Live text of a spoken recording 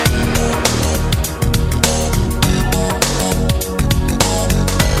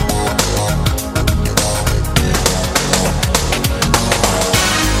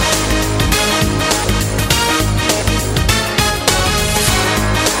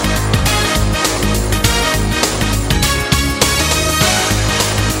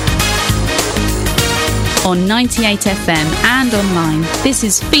on 98 FM and online. This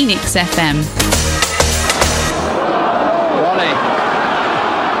is Phoenix FM.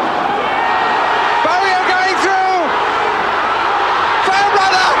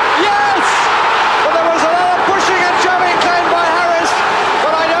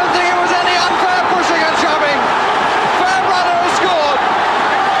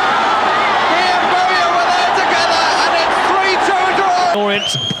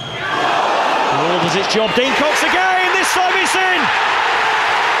 Job. Dean Cox again, this time it's in!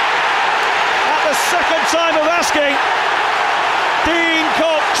 At the second time of asking, Dean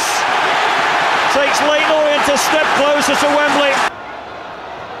Cox takes Leyton Orient a step closer to Wembley.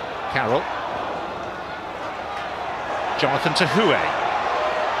 Carroll. Jonathan Tahue.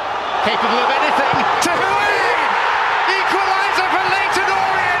 Capable of anything. Tahue! Equaliser for Leyton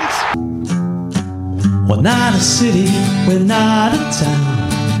Orient! We're not a city, we're not a town.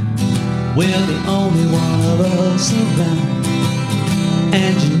 We're the only one of us around,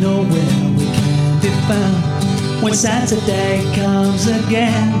 and you know where we can be found when Saturday comes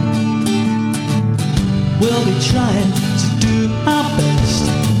again. We'll be trying to do our best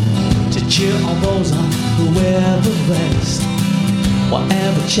to cheer on those on who wear the vest.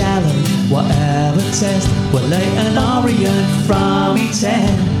 Whatever challenge, whatever test, we'll lay an Orient from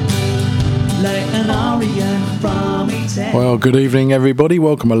E10. Well, good evening, everybody.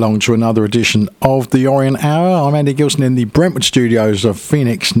 Welcome along to another edition of the Orient Hour. I'm Andy Gilson in the Brentwood studios of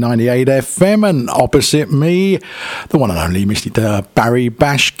Phoenix 98 FM, and opposite me, the one and only Mr. Barry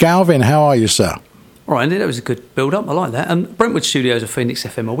Bash Galvin. How are you, sir? All right, Andy, that was a good build-up. I like that. Brentwood studios of Phoenix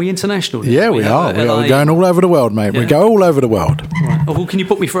FM. Are we international? Yeah, we are. We're going all over the world, mate. Yeah. We go all over the world. Right. Oh, well, can you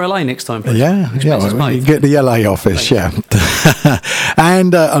book me for LA next time, please? Yeah. You get the LA office, thanks. Yeah.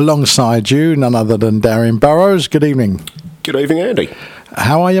 And alongside you, none other than Darin Burrows. Good evening. Good evening, Andy.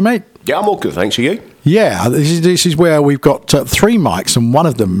 How are you, mate? Yeah, I'm all good, thanks. Are you? Yeah, this is where we've got three mics, and one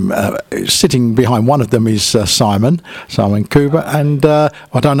of them, sitting behind one of them is Simon Cooper, and I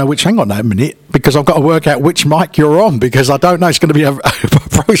don't know which, hang on a minute, because I've got to work out which mic you're on, because I don't know, it's going to be a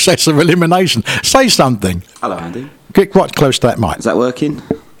process of elimination. Say something. Hello, Andy. Get right close to that mic. Is that working?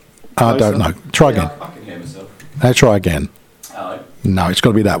 I don't know. Try again. I can hear myself. Now try again. Hello. No, it's got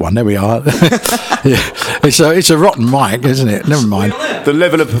to be that one. There we are. Yeah. It's a rotten mic, isn't it? Never mind. The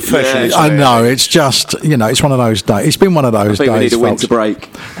level of professionalism. I know. It's just, it's one of those days. It's been one of those days. I think we need a winter break.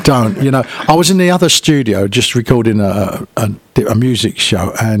 Don't. I was in the other studio just recording a music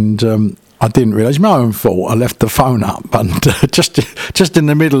show, and I didn't realise, my own fault, I left the phone up, and just in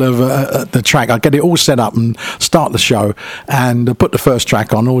the middle of the track, I get it all set up and start the show, and put the first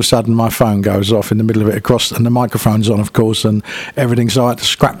track on. All of a sudden my phone goes off in the middle of it, and the microphone's on, of course, and everything, so I had to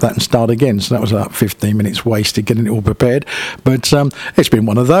scrap that and start again. So that was about 15 minutes wasted getting it all prepared, but it's been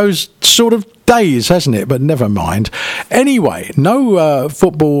one of those sort of days, hasn't it? But never mind. Anyway, no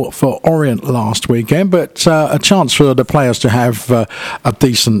football for Orient last weekend, but a chance for the players to have a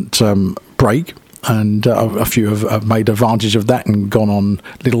decent break, and a few have made advantage of that and gone on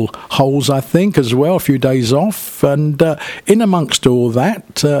little holes, I think, as well, a few days off, and in amongst all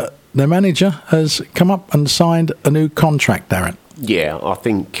that, the manager has come up and signed a new contract, Darin. Yeah, I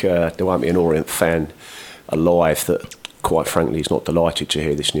think there won't be an Orient fan alive that, quite frankly, is not delighted to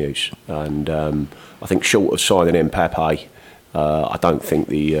hear this news, and I think short of signing Mbappe, I don't think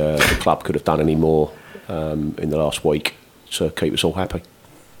the club could have done any more in the last week to keep us all happy.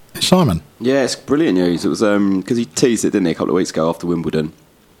 Simon? Yeah, it's brilliant news. It was because he teased it, didn't he, a couple of weeks ago after Wimbledon,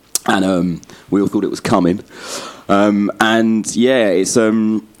 and we all thought it was coming. And yeah, it's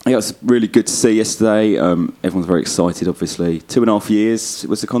really good to see yesterday. Everyone's very excited, obviously. 2.5 years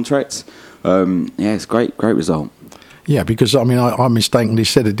was the contract. Yeah, it's great result. Yeah, because I mistakenly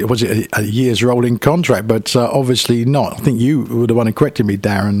said it was a year's rolling contract, but obviously not. I think you were the one who corrected me,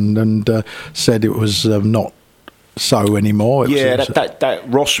 Darin, and said it was not so anymore. That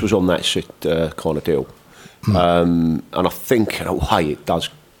Ross was on that kind of deal, and I think in a way it does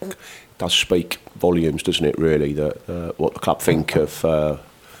speak volumes, doesn't it? Really, that what the club think of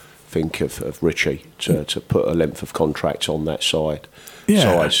Richie to put a length of contract on that side. Yeah.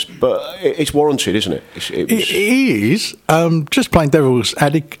 Size. But it's warranted, isn't it? It is. Just playing devil's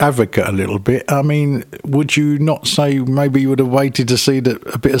advocate a little bit, I mean, would you not say maybe you would have waited to see a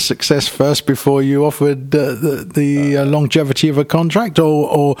bit of success first before you offered the longevity of a contract?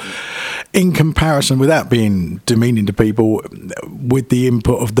 Or in comparison, without being demeaning to people, with the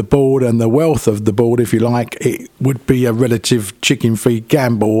input of the board and the wealth of the board, if you like, it would be a relative chicken feed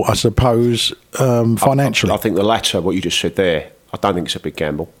gamble, I suppose, financially. I think the latter, what you just said there, I don't think it's a big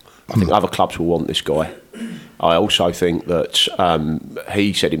gamble. I think other clubs will want this guy. I also think that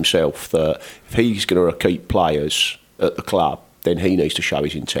he said himself that if he's going to keep players at the club, then he needs to show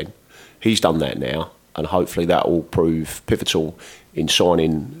his intent. He's done that now, and hopefully that will prove pivotal in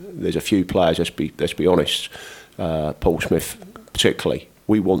signing. There's a few players, let's be honest, Paul Smith particularly.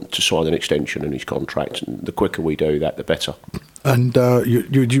 We want to sign an extension in his contract, and the quicker we do that, the better. And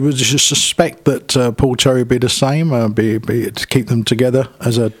you would just suspect that Paul Terry would be the same, be to keep them together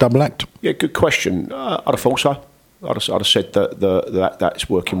as a double act? Yeah, good question. I'd have thought so. I'd have said that that's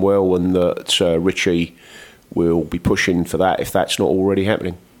working well, and that Richie will be pushing for that if that's not already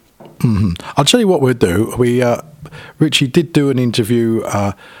happening. Mm-hmm. I'll tell you what we'll do. Richie did do an interview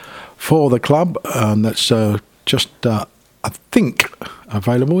for the club, that's just, I think,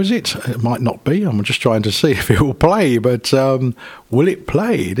 available, is it? It might not be. I'm just trying to see if it will play, but will it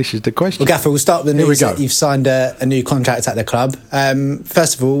play? This is the question. Well, Gaffer, we'll start with the news that you've signed a new contract at the club.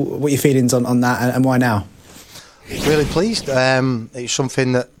 First of all, what are your feelings on that, and why now? Really pleased. It's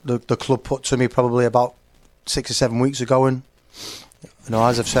something that the club put to me probably about 6 or 7 weeks ago, and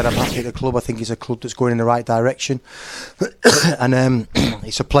as I've said, I'm happy at the club. I think it's a club that's going in the right direction, and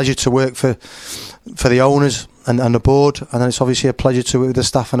it's a pleasure to work for the owners and the board, and then it's obviously a pleasure to work with the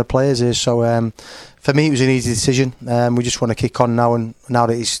staff and the players here. So for me, it was an easy decision. We just want to kick on now, and now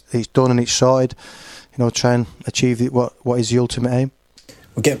that it's done and it's sorted, try and achieve what is the ultimate aim.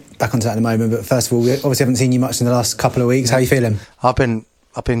 We'll get back onto that in a moment, but first of all, we obviously haven't seen you much in the last couple of weeks. How are you feeling? I've been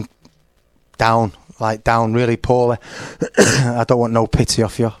down really poorly. I don't want no pity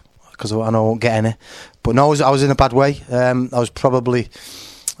off you, because I know I won't get any. But no, I was in a bad way. I was probably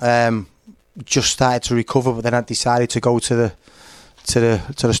just started to recover, but then I decided to go to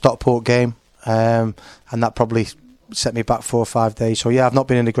the Stockport game, and that probably set me back 4 or 5 days. So yeah, I've not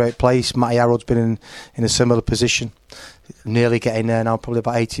been in a great place. Matty Harrold's been in a similar position, nearly getting there now, probably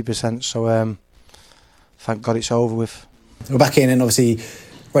about 80%. So thank God it's over with. We're back in and obviously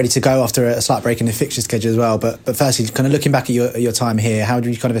ready to go after a slight break in the fixture schedule as well. But firstly, kind of looking back at your time here, how do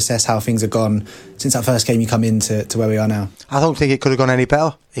you kind of assess how things have gone since that first game you come into where we are now? I don't think it could have gone any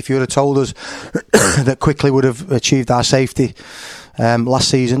better. If you would have told us that Quickly would have achieved our safety last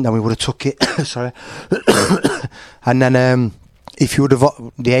season, then we would have took it. Sorry. And then if you would have,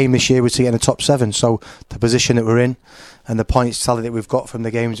 the aim this year was to get in the top 7. So the position that we're in and the points tally that we've got from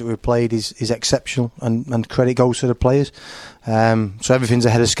the games that we've played is exceptional, and credit goes to the players. So everything's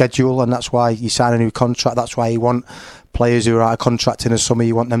ahead of schedule, and that's why you sign a new contract. That's why you want players who are out of contract in the summer,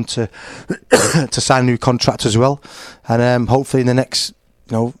 you want them to sign a new contract as well. And hopefully in the next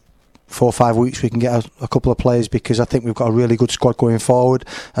 4 or 5 weeks we can get a couple of players, because I think we've got a really good squad going forward,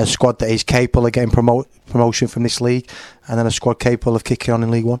 a squad that is capable of getting promotion from this league, and then a squad capable of kicking on in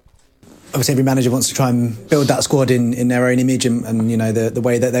League One. Obviously every manager wants to try and build that squad in their own image and the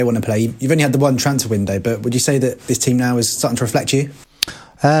way that they want to play. You've only had the one transfer window, but would you say that this team now is starting to reflect you?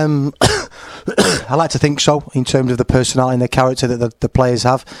 I like to think so, in terms of the personality and the character that the players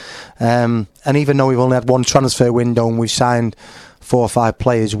have. And even though we've only had one transfer window and we've signed 4 or 5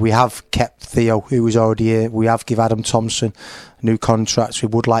 players, we have kept Theo, who was already here. We have given Adam Thompson new contracts. We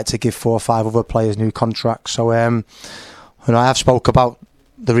would like to give 4 or 5 other players new contracts. So I have spoke about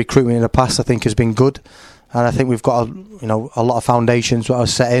the recruitment in the past. I think has been good, and I think we've got a lot of foundations that are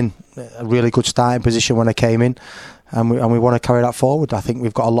set in a really good starting position when I came in, and we want to carry that forward. I think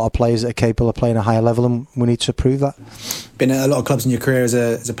we've got a lot of players that are capable of playing a higher level, and we need to prove that. Been at a lot of clubs in your career as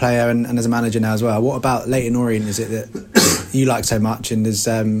a player and as a manager now as well. What about Leyton Orient is it that you like so much and has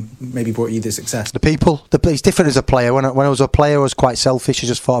maybe brought you the success? The people. It's different as a player. When I was a player, I was quite selfish. I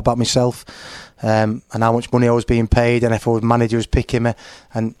just thought about myself and how much money I was being paid, and if I was manager was picking me,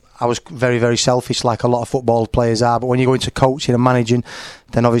 and I was very, very selfish, like a lot of football players are. But when you go into coaching and managing,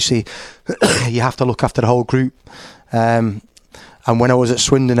 then obviously you have to look after the whole group. And when I was at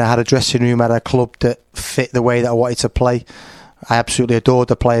Swindon, I had a dressing room at a club that fit the way that I wanted to play. I absolutely adored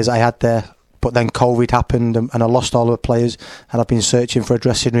the players I had there. But then COVID happened, and I lost all the players, and I've been searching for a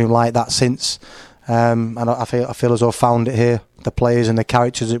dressing room like that since. And I feel as though I found it here. The players and the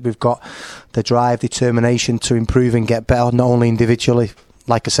characters that we've got, the drive, determination to improve and get better, not only individually.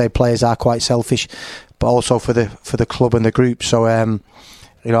 Like I say, players are quite selfish, but also for the club and the group. So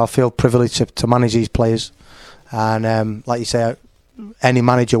I feel privileged to manage these players, and like you say, any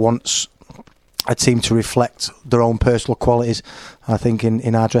manager wants a team to reflect their own personal qualities. I think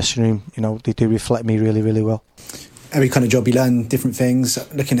in our dressing room, they do reflect me really, really well. Every kind of job you learn different things.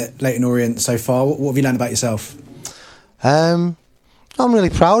 Looking at Leyton Orient so far, what have you learned about yourself? I'm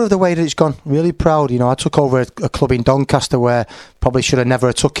really proud of the way that it's gone. Really proud. I took over a club in Doncaster where probably should have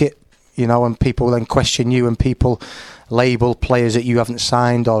never took it. you know, and people then question you, and people label players that you haven't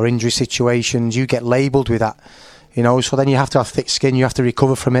signed or injury situations. You get labelled with that, you know. So then you have to have thick skin. You have to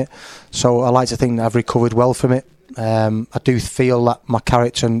recover from it. So I like to think that I've recovered well from it. I do feel that my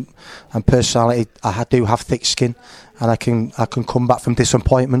character and personality, I do have thick skin, and I can come back from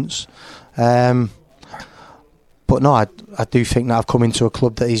disappointments. But no, I do think that I've come into a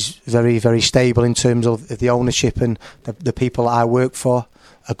club that is very, very stable in terms of the ownership, and the people that I work for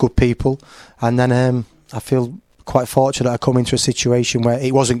are good people. And then I feel quite fortunate that I come into a situation where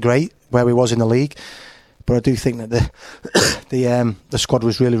it wasn't great, where we was in the league, but I do think that the squad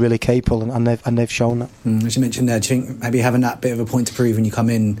was really, really capable, and they've shown that. As you mentioned there, do you think maybe having that bit of a point to prove when you come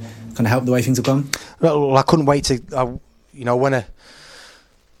in kind of help the way things have gone? Well, I couldn't wait to, you know, when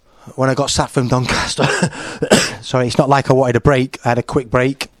I got sacked from Doncaster, sorry, it's not like I wanted a break. I had a quick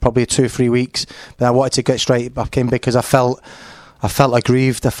break, probably 2 or 3 weeks, but I wanted to get straight back in because I felt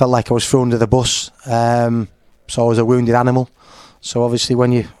aggrieved. I felt like I was thrown under the bus. So I was a wounded animal. So obviously,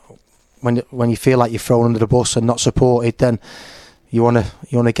 when you feel like you're thrown under the bus and not supported, then you want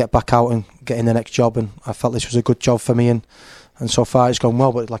to get back out and get in the next job. And I felt this was a good job for me, and so far it's gone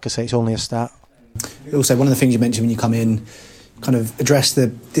well. But like I say, it's only a start. Also, one of the things you mentioned when you come in, kind of address the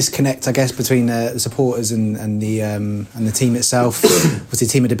disconnect, I guess, between the supporters and the team itself. Obviously,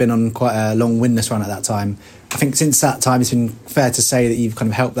 the team had been on quite a long winless run at that time. I think since that time, it's been fair to say that you've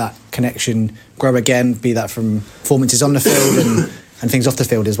kind of helped that connection grow again, be that from performances on the field and things off the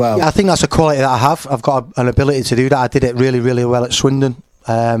field as well. Yeah, I think that's a quality that I have. I've got an ability to do that. I did it really, really well at Swindon.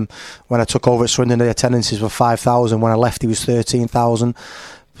 When I took over at Swindon, the attendances were 5,000. When I left, it was 13,000.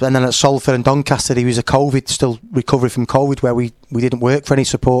 And then at Salford and Doncaster, he was still recovering from COVID, where we didn't work for any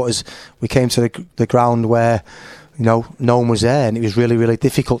supporters. We came to the ground where, you know, no one was there, and it was really, really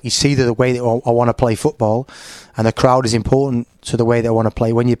difficult. You see the way that I want to play football, and the crowd is important to the way that I want to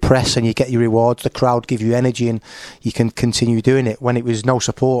play. When you press and you get your rewards, the crowd give you energy, and you can continue doing it. When it was no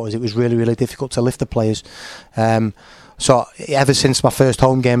supporters, it was really, really difficult to lift the players. So ever since my first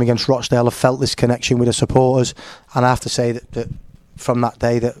home game against Rochdale, I've felt this connection with the supporters, and I have to say that from that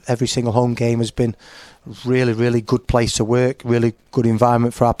day, that every single home game has been really, really good place to work, really good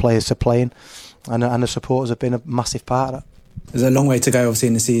environment for our players to play in, and the supporters have been a massive part of that. There's a long way to go, obviously,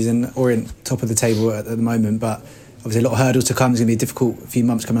 in the season. Orient top of the table at the moment, but obviously a lot of hurdles to come. It's going to be a difficult few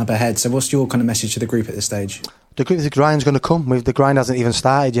months coming up ahead. So what's your kind of message to the group at this stage? The grind's going to come. The grind hasn't even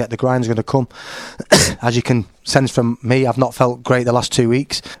started yet. The grind's going to come. As you can sense from me, I've not felt great the last 2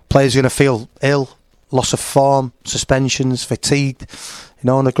 weeks. Players are going to feel ill, loss of form, suspensions, fatigued. You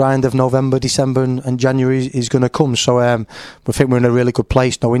know, and the grind of November, December and January is going to come. So we think we're in a really good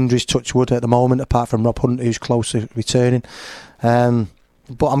place. No injuries, touch wood, at the moment, apart from Rob Hunt, who's close to returning.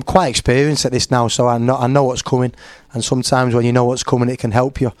 But I'm quite experienced at this now, so I know what's coming. And sometimes when you know what's coming, it can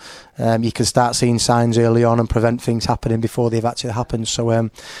help you. You can start seeing signs early on and prevent things happening before they've actually happened. So I'm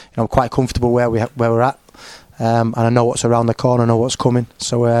quite comfortable where we're at, and I know what's around the corner, I know what's coming.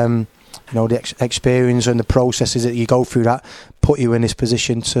 So the experience and the processes that you go through that put you in this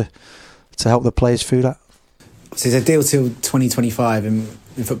position to help the players through that. So there's a deal till 2025, and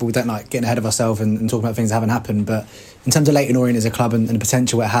in football we don't like getting ahead of ourselves and talking about things that haven't happened, but in terms of Leyton Orient as a club and the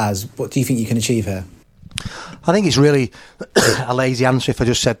potential it has, what do you think you can achieve here? I think it's really a lazy answer if I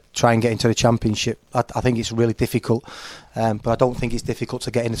just said try and get into the Championship. I think it's really difficult, but I don't think it's difficult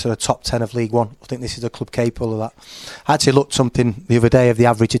to get into the top 10 of League One. I think this is a club capable of that. I actually looked something the other day of the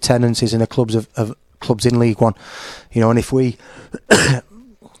average attendances in the clubs of clubs in League One, and if we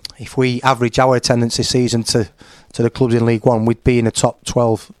average our attendance this season to the clubs in League One, we'd be in the top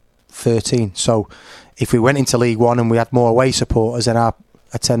 12, 13. So if we went into League One and we had more away supporters, then our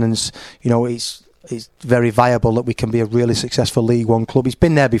attendance, it's very viable that we can be a really successful League One club. He's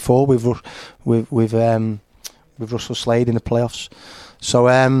been there before with Russell Slade in the playoffs. So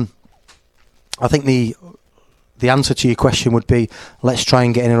I think the answer to your question would be, let's try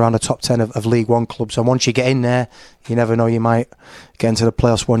and get in around the top 10 of League One clubs. And once you get in there, you never know, you might get into the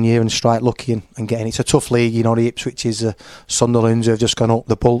playoffs one year and strike lucky and get in. It's a tough league, the Ipswiches, the Sunderlands who have just gone up,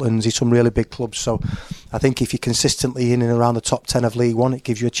 the Boltons, it's some really big clubs. So I think if you're consistently in and around the top 10 of League One, it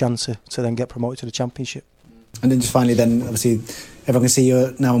gives you a chance to then get promoted to the Championship. And then just finally then, obviously, everyone can see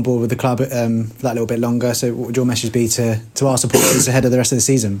you're now on board with the club for that little bit longer. So what would your message be to our supporters ahead of the rest of the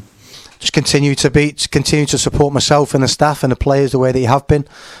season? Just continue to support myself and the staff and the players the way that you have been.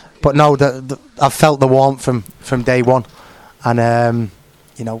 But no, I've felt the warmth from day one, and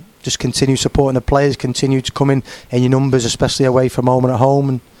just continue supporting the players, continue to come in your numbers, especially away from home and at home,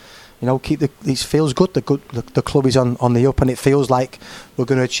 and it feels good. The club is on the up, and it feels like we're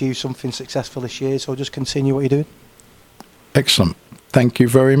going to achieve something successful this year. So just continue what you're doing. Excellent. Thank you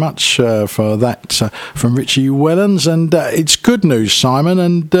very much for that from Richie Wellens. And it's good news, Simon.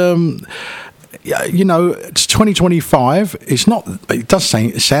 And, it's 2025. It's not,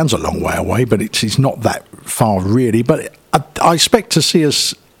 it sounds a long way away, but it's not that far really. But I expect to see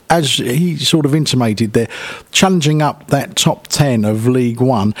us, as he sort of intimated there, challenging up that top 10 of League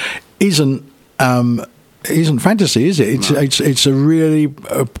One isn't fantasy, is it? It's a really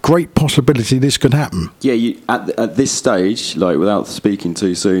great possibility this could happen. Yeah, at this stage, like without speaking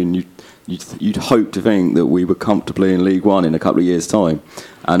too soon, you'd hope to think that we were comfortably in League One in a couple of years' time,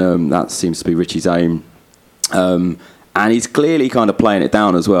 and that seems to be Richie's aim. And he's clearly kind of playing it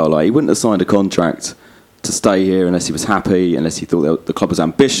down as well. Like, he wouldn't have signed a contract to stay here unless he was happy, unless he thought the club was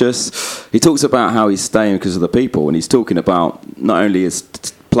ambitious. He talks about how he's staying because of the people, and he's talking about not only his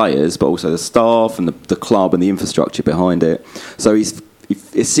players but also the staff and the club and the infrastructure behind it. So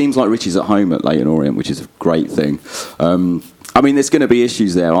it seems like Richie's at home at Leyton Orient, which is a great thing. I mean, there's going to be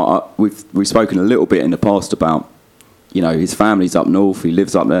issues there. We've spoken a little bit in the past about, his family's up north, he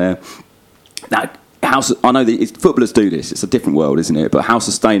lives up there. I know that footballers do this. It's a different world, isn't it? But how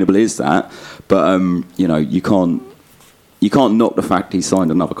sustainable is that? But you can't knock the fact he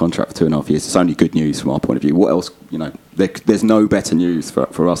signed another contract for 2.5 years. It's only good news from our point of view. What else? There's no better news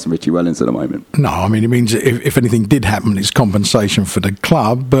for us and Richie Wellens at the moment. No, I mean, it means if anything did happen, it's compensation for the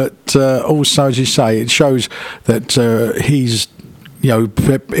club. But also, as you say, it shows that he's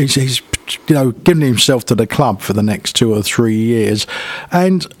given himself to the club for the next 2 or 3 years,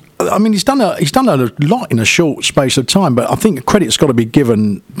 and I mean, he's done a lot in a short space of time, but I think credit's got to be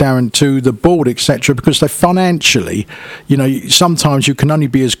given, Darin, to the board, etc., because they financially, sometimes you can only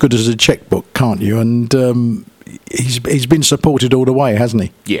be as good as a checkbook, can't you? And he's been supported all the way, hasn't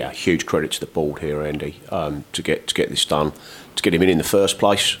he? Yeah, huge credit to the board here, Andy, to get this done, to get him in the first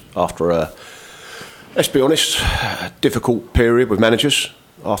place after a, let's be honest, difficult period with managers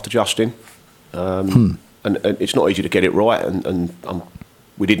after Justin, and it's not easy to get it right, and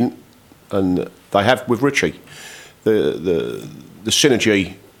we didn't, and they have with Richie. The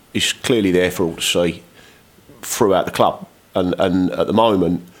synergy is clearly there for all to see throughout the club, and at the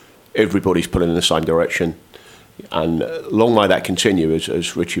moment everybody's pulling in the same direction, and long may that continue,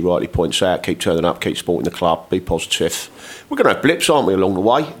 as Richie rightly points out. Keep turning up, keep supporting the club, be positive. We're going to have blips, aren't we, along the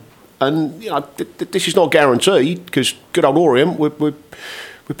way, and this is not guaranteed, because good old Orient, we're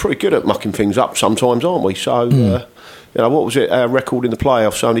pretty good at mucking things up sometimes, aren't we? So what was it? Our record in the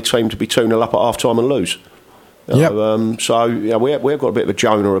playoffs, only team to be 2-0 up at half time and lose. Yep. We've got a bit of a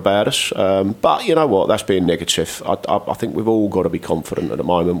Jonah about us. But you know what? That's being negative. I think we've all got to be confident at the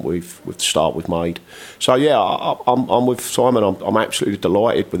moment with the start we've made. So I'm with Simon. I'm absolutely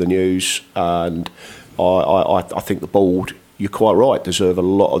delighted with the news, and I think the board, you're quite right, deserve a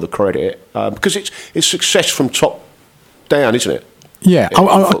lot of the credit, because it's success from top down, isn't it? Yeah,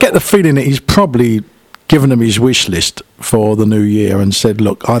 I get the feeling that he's probably given him his wish list for the new year and said,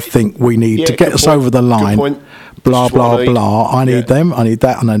 look, I think we need to get us over the line, blah, blah, blah. I need them, I need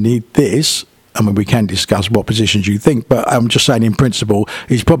that, and I need this. I mean, we can discuss what positions you think, but I'm just saying in principle,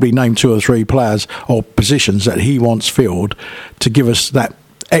 he's probably named 2 or 3 players or positions that he wants filled to give us that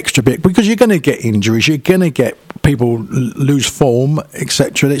extra bit, because you're going to get injuries, you're going to get people lose form,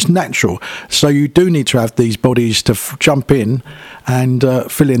 etc. It's natural. So you do need to have these bodies to jump in and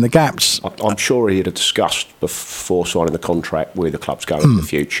fill in the gaps. I'm sure he had discussed before signing the contract where the club's going in the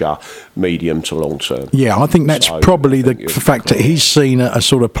future, medium to long term. Yeah, I think that's probably the fact that he's seen a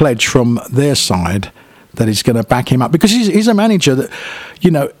sort of pledge from their side that is going to back him up, because he's a manager that,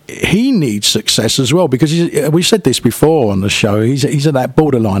 he needs success as well, because we said this before on the show, he's at that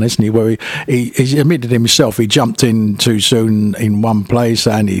borderline, isn't he, where he's admitted himself he jumped in too soon in one place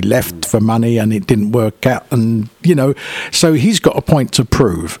and he left for money and it didn't work out, and so he's got a point to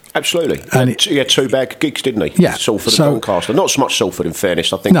prove. Absolutely. And he had 2 bad gigs, didn't he? Yeah. Salford and Doncaster. Not so much Salford, in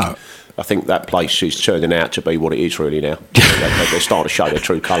fairness. I think that place is turning out to be what it is really now. They're starting to show their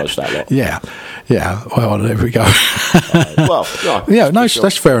true colours, that lot. Yeah. Well, there we go.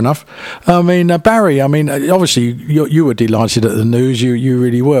 That's fair enough. I mean, Barry, obviously you were delighted at the news. You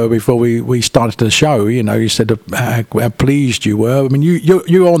really were before we started the show. You said how pleased you were. I mean,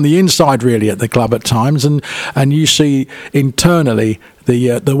 you're on the inside really at the club at times, and you see internally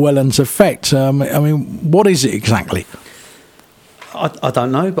the Wellens effect. What is it exactly? I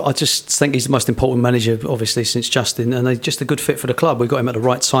don't know, but I just think he's the most important manager, obviously, since Justin, and he's just a good fit for the club. We got him at the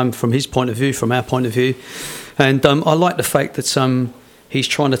right time from his point of view, from our point of view, and I like the fact that he's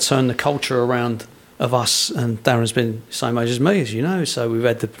trying to turn the culture around of us. And Darin's been the same age as me, as you know, so we've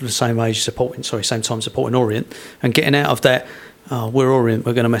had the same time supporting Orient, and getting out of that we're Orient,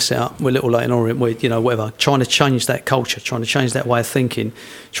 we're going to mess it up. We're Little Leighton Orient, we're, whatever. Trying to change that culture, trying to change that way of thinking,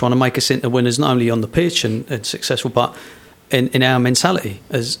 trying to make us into winners not only on the pitch and successful, but in our mentality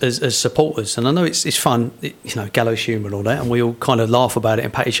as supporters. And I know it's fun, gallows humour and all that, and we all kind of laugh about it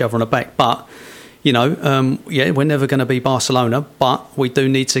and pat each other on the back. But we're never going to be Barcelona, but we do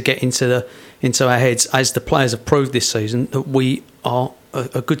need to get into our heads, as the players have proved this season, that we are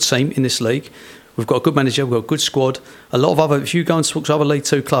a good team in this league. We've got a good manager, we've got a good squad. A lot of if you go and talk to other League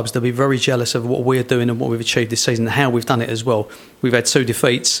 2 clubs, they'll be very jealous of what we're doing and what we've achieved this season and how we've done it as well. We've had 2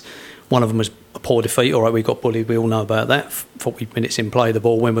 defeats. One of them was a poor defeat. All right, we got bullied. We all know about that. 40 minutes in play, the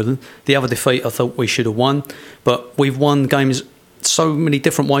ball, Wimbledon. The other defeat, I thought we should have won. But we've won games so many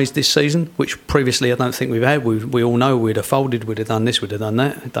different ways this season, which previously I don't think we've had. We all know we'd have folded, we'd have done this, we'd have done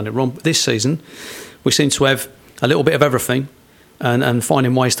that, done it wrong. But this season, we seem to have a little bit of everything. And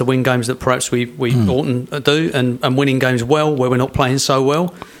finding ways to win games that perhaps we oughtn't do, and winning games well where we're not playing so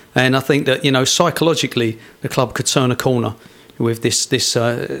well. And I think that, psychologically, the club could turn a corner with this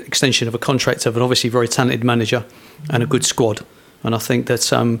extension of a contract of an obviously very talented manager and a good squad. And I think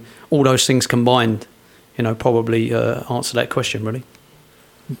that all those things combined, probably answer that question, really.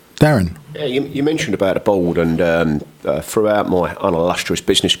 Darin? Yeah, you mentioned about the board, and throughout my unillustrious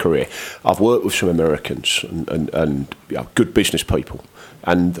business career, I've worked with some Americans and good business people,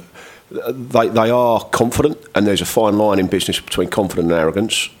 and they are confident, and there's a fine line in business between confident and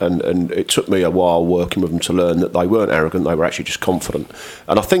arrogance, and it took me a while working with them to learn that they weren't arrogant, they were actually just confident.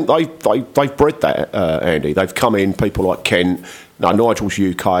 And I think they've bred that, Andy. They've come in, people like Kent. Now, Nigel's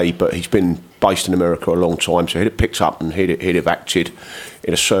UK, but he's been based in America a long time, so he'd have picked up and he'd have acted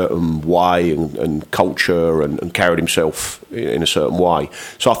in a certain way and culture and carried himself in a certain way.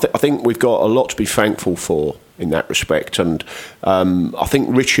 So I think we've got a lot to be thankful for in that respect. And I think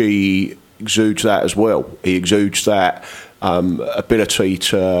Richie exudes that as well. He exudes that ability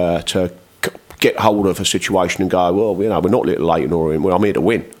to get hold of a situation and go, well, we're not Little Leighton Orient. I'm here to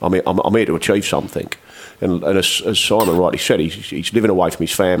win. I'm here to achieve something. And as Simon rightly said, he's living away from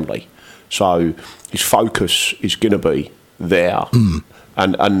his family. So his focus is going to be there.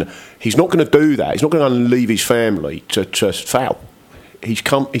 And he's not going to do that. He's not going to leave his family to fail. He's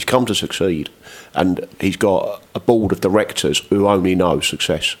come to succeed. And he's got a board of directors who only know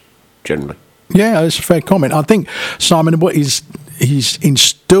success, generally. Yeah, that's a fair comment. I think, Simon, what he's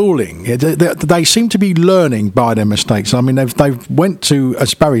installing, they seem to be learning by their mistakes. I mean, they went to,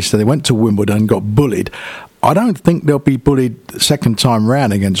 as Barry said, they went to Wimbledon and got bullied. I don't think they'll be bullied the second time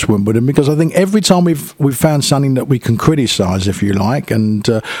round against Wimbledon, because I think every time we've found something that we can criticise, if you like, and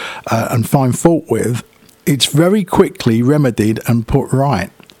find fault with, it's very quickly remedied and put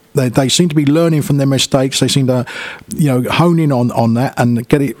right. They seem to be learning from their mistakes. They seem to, hone in on that and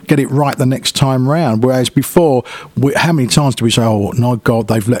get it right the next time round. Whereas before, how many times do we say, "Oh, no, God,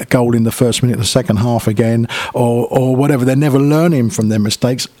 they've let a goal in the first minute of the second half again," or whatever? They're never learning from their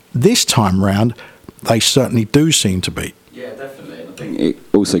mistakes. This time round, they certainly do seem to be. Yeah, definitely. I think it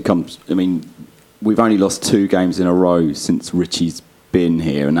also comes. I mean, we've only lost 2 games in a row since Richie's been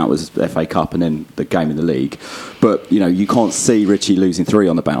here, and that was the FA Cup and then the game in the league. But you can't see Richie losing 3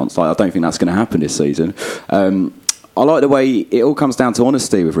 on the bounce. I don't think that's going to happen this season. I like the way it all comes down to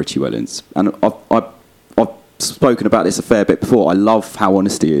honesty with Richie Wellens, and I've spoken about this a fair bit before. I love how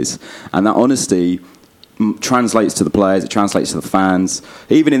honesty is, and that honesty translates to the players, it translates to the fans.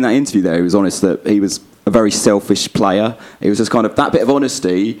 Even in that interview there, he was honest that he was a very selfish player. It was just kind of that bit of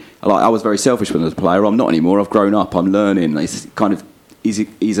honesty. Like, I was very selfish when I was a player. I'm not anymore. I've grown up. I'm learning. It's kind of he's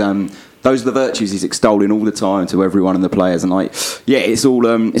those are the virtues he's extolling all the time to everyone and the players. And it's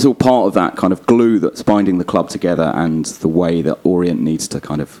all part of that kind of glue that's binding the club together, and the way that Orient needs to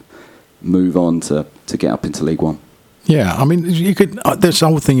kind of move on to get up into League One. Yeah, I mean, you could. There's the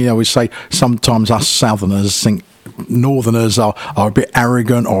whole thing you always say. Sometimes us Southerners think Northerners are a bit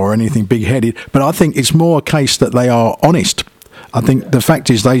arrogant or anything big-headed, but I think it's more a case that they are honest. I think the fact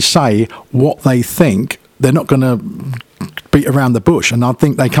is they say what they think. They're not going to beat around the bush, and I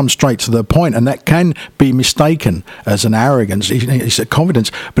think they come straight to the point, and that can be mistaken as an arrogance. It's a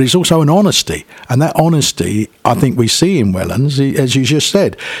confidence, but it's also an honesty, and that honesty I think we see in Wellens. As you just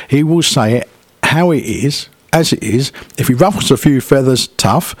said, he will say it how it is, as it is. If he ruffles a few feathers,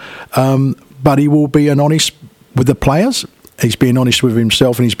 tough, but he will be honest with the players. He's being honest with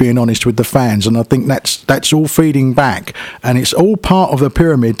himself, and he's being honest with the fans, and I think that's all feeding back, and it's all part of the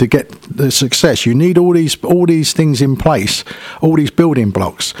pyramid to get the success. You need all these things in place, all these building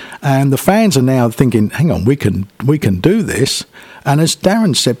blocks, and the fans are now thinking, "Hang on, we can do this," And as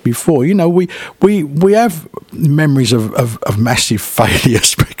Darin said before, you know, we have memories of massive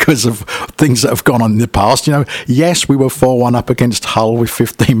failures because of things that have gone on in the past. You know, yes, we were 4-1 up against Hull with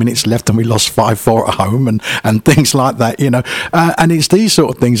 15 minutes left and we lost 5-4 at home and things like that, you know. And it's these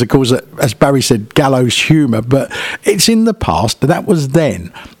sort of things, of course, that, as Barry said, gallows humour, but it's in the past. That was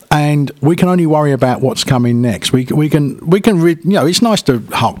then. And we can only worry about what's coming next. We can you know, it's nice to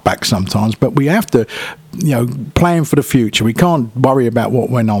hark back sometimes, but we have to, you know, plan for the future. We can't worry about what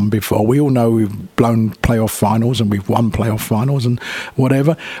went on before. We all know we've blown playoff finals and we've won playoff finals and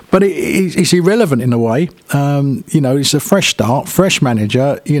whatever, but it's irrelevant in a way. You know, it's a fresh start, fresh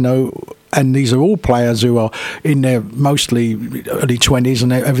manager, you know, and these are all players who are in their mostly early 20s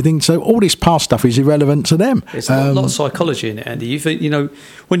and everything. So all this past stuff is irrelevant to them. There's a lot of psychology in it, Andy. You know,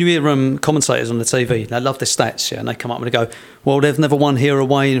 when you hear commentators on the TV, they love their stats, yeah, and they come up and they go, well, they've never won here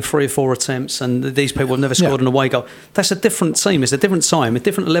away in 3 or 4 attempts, and these people have never scored an away goal. That's a different team. It's a different time, a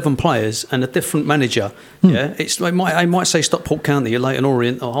different 11 players and a different manager. Yeah, they might say Stockport County, Leighton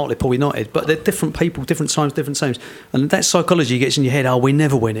Orient or Hartlepool United, but they're different people, different times, different teams. And that psychology gets in your head, we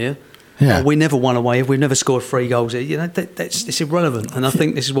never win here. Yeah. We never won away. We've never scored 3 goals. You know, it's irrelevant. And I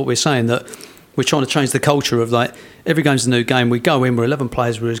think this is what we're saying, that we're trying to change the culture of, like, every game's a new game. We go in, we're 11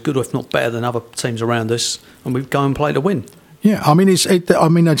 players, we're as good or if not better than other teams around us, and we go and play to win. Yeah, I mean, it's a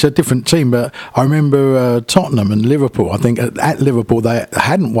different team, but I remember Tottenham and Liverpool. I think at Liverpool they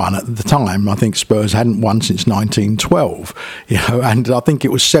hadn't won at the time. I think Spurs hadn't won since 1912. You know, and I think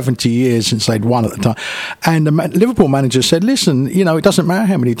it was 70 years since they'd won at the time. And the Liverpool manager said, "Listen, you know, it doesn't matter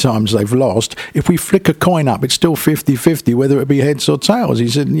how many times they've lost. If we flick a coin up, it's still 50-50, whether it be heads or tails." He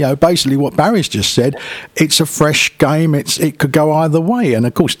said, you know, basically what Barry's just said. It's a fresh game. It could go either way. And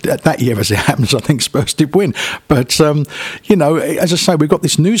of course, that year, as it happens, I think Spurs did win. But you know, as I say, we've got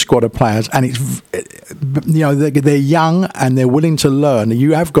this new squad of players, and it's, you know, they're young and they're willing to learn.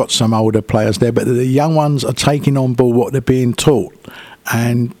 You have got some older players there, but the young ones are taking on board what they're being taught,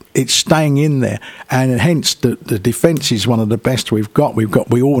 and it's staying in there. And hence, the defence is one of the best we've got.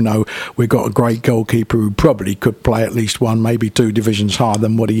 We all know we've got a great goalkeeper who probably could play at least 1, maybe 2 divisions higher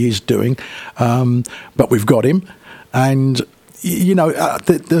than what he is doing, but we've got him, and. You know, I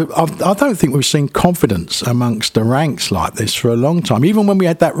don't think we've seen confidence amongst the ranks like this for a long time. Even when we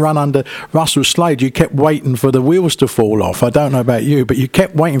had that run under Russell Slade, you kept waiting for the wheels to fall off. I don't know about you, but you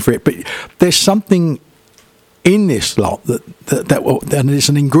kept waiting for it. But there's something in this lot that and there's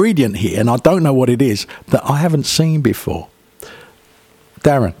an ingredient here, and I don't know what it is, that I haven't seen before.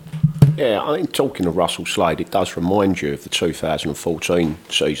 Darin. Yeah, I think talking of Russell Slade, it does remind you of the 2014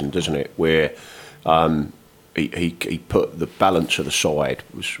 season, doesn't it? Where he put the balance of the side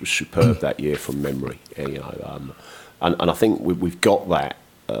was superb that year from memory, you know, and I think we've got that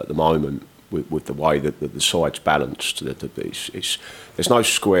at the moment with the way that the side's balanced. There's no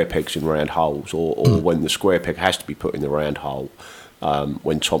square pegs in round holes, or when the square peg has to be put in the round hole.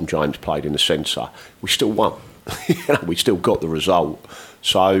 When Tom James played in the centre, we still won. You know, we still got the result.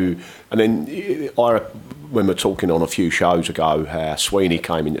 So, and then I remember talking on a few shows ago how Sweeney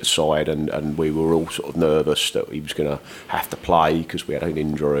came in at the side, and we were all sort of nervous that he was going to have to play because we had an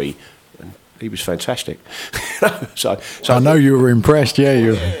injury, and he was fantastic. so I know you were impressed,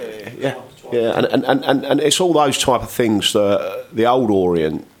 yeah. And it's all those type of things that the old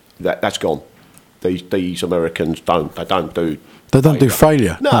Orient that's gone. These Americans don't do. They don't do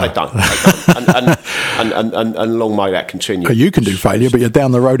failure. No, they don't. And long may that continue. You can do failure, but you're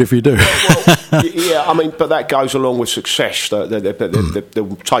down the road if you do. Well, yeah, I mean, but that goes along with success. They'll take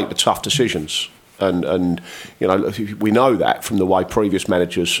the tough decisions, and you know, we know that from the way previous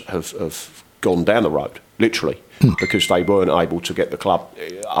managers have gone down the road, literally, because they weren't able to get the club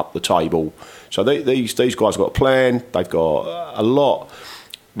up the table. So these guys have got a plan. They've got a lot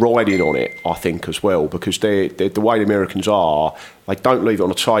riding on it, I think, as well, because they're the way the Americans are, they don't leave it on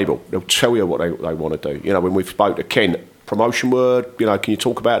the table. They'll tell you what they want to do. You know, when we spoke to Kent, promotion word, you know, can you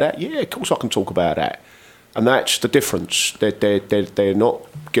talk about that? Yeah, of course I can talk about that. And that's the difference. They're not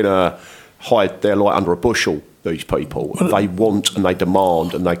going to hide their light under a bushel, these people. They want and they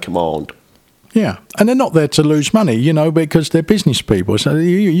demand and they command. Yeah, and they're not there to lose money, you know, because they're business people. So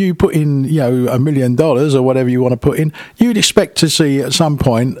you put in, you know, $1 million or whatever you want to put in, you'd expect to see at some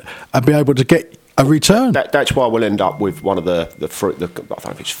point be able to get a return. That's why we'll end up with one of the I don't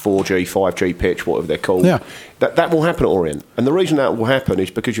know if it's 4G, 5G pitch, whatever they're called. Yeah. That will happen at Orient. And the reason that will happen is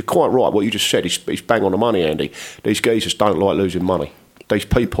because you're quite right. What you just said is bang on the money, Andy. These geezers don't like losing money. These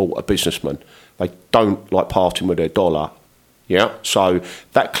people are businessmen. They don't like parting with their dollar. Yeah, so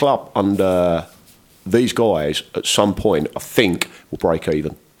that club under these guys at some point, I think, will break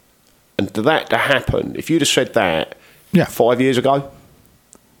even. And for that to happen, if you'd have said that Yeah. 5 years ago,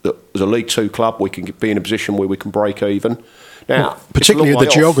 that as a League Two club, we can be in a position where we can break even. Now, particularly the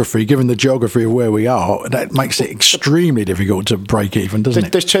geography, given the geography of where we are, that makes it extremely difficult to break even, doesn't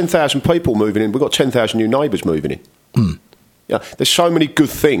it? There's 10,000 people moving in. We've got 10,000 new neighbours moving in. Yeah, there's so many good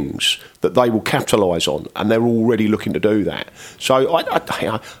things that they will capitalise on, and they're already looking to do that. So I'm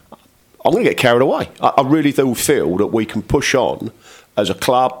going to get carried away. I really do feel that we can push on as a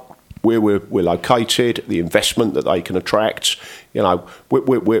club where we're located, the investment that they can attract. You know,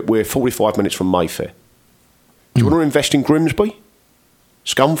 we're 45 minutes from Mayfair. Do you want to invest in Grimsby?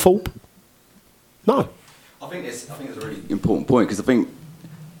 Scunthorpe? No. I think it's a really important point, because I think,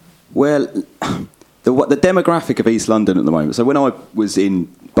 well, the demographic of East London at the moment. So when I was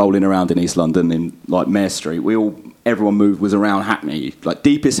bowling around in East London in like Mare Street, everyone was around Hackney, like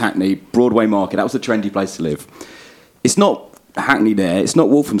deepest Hackney, Broadway Market. That was the trendy place to live. It's not Hackney there. It's not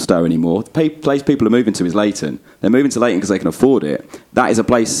Walthamstow anymore. The place people are moving to is Leighton. They're moving to Leighton because they can afford it. That is a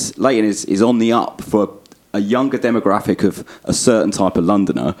place. Leighton is on the up for a younger demographic of a certain type of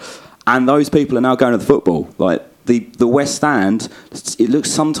Londoner, and those people are now going to the football. Like the West Stand, it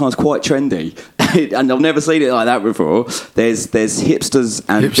looks sometimes quite trendy, and I've never seen it like that before. There's hipsters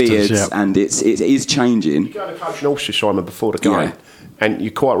and beards, yeah. And it is changing. You go to Coach and Horses, Simon, before the game, and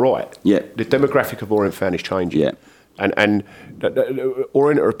you're quite right. Yeah, the demographic of Orient fan is changing. Yeah. And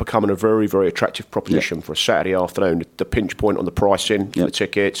Orient are becoming a very, very attractive proposition for a Saturday afternoon. The pinch point on the pricing for the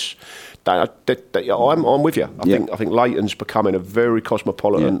tickets. I'm with you. I think Leighton's becoming a very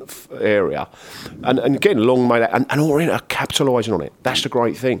cosmopolitan area, and again, long may that. And Orient are capitalising on it. That's the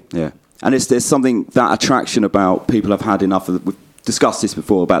great thing. Yeah, and there's something, that attraction about people have had enough of. We've discussed this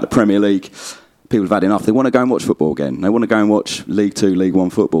before about the Premier League. People have had enough. They want to go and watch football again. They want to go and watch League 2, League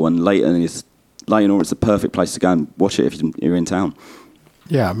 1 football, and Leighton Orient is the perfect place to go and watch it if you're in town.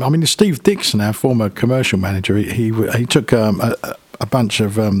 Yeah, I mean, Steve Dixon, our former commercial manager, he took a bunch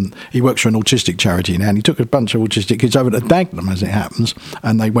of he works for an autistic charity now, and he took a bunch of autistic kids over to Dagenham, as it happens,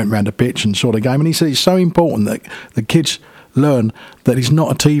 and they went round a pitch and saw the game, and he said it's so important that the kids learn that it's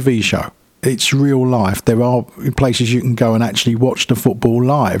not a TV show. It's real life. There are places you can go and actually watch the football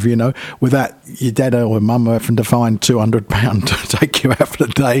live, you know, without your dad or mum having to find £200 to take you out for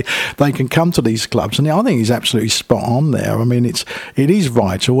the day. They can come to these clubs, and I think he's absolutely spot on there. I mean, it is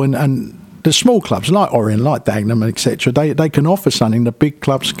vital, and the small clubs like Orient, like Dagenham, etc., they can offer something the big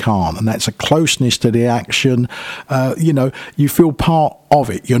clubs can't, and that's a closeness to the action. You know, you feel part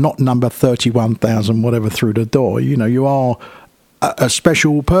of it. You're not number 31,000 whatever through the door. You know, you are a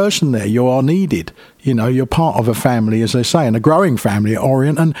special person there. You are needed. You know, you're part of a family, as they say, and a growing family at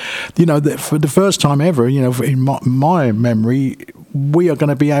Orient. And, you know, for the first time ever, you know, in my memory, we are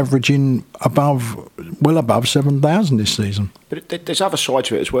going to be averaging well above 7,000 this season. But there's other sides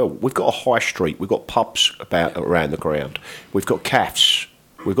to it as well. We've got a high street. We've got pubs around the ground. We've got cafes.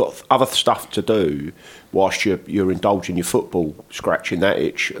 We've got other stuff to do whilst you're indulging your football, scratching that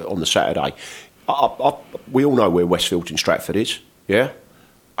itch on the Saturday. We all know where Westfield in Stratford is. Yeah,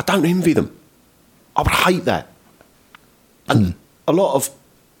 I don't envy them. I would hate that. And a lot of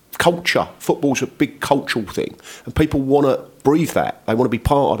culture, football's a big cultural thing, and people want to breathe that. They want to be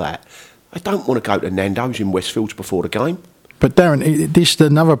part of that. They don't want to go to Nando's in Westfields before the game. But Darin, this is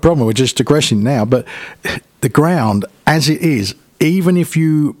another problem. We're just digressing now, but the ground as it is, even if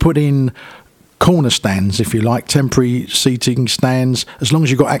you put in corner stands, if you like, temporary seating stands, as long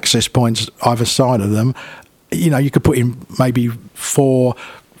as you've got access points either side of them, you know, you could put in maybe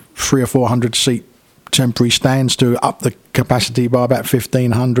 300 or 400 seat temporary stands to up the capacity by about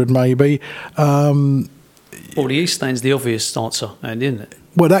 1,500 maybe. Well, the East Stand's the obvious answer, isn't it?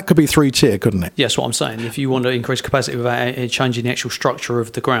 Well, that could be 3-tier, couldn't it? Yes, what I'm saying. If you want to increase capacity without changing the actual structure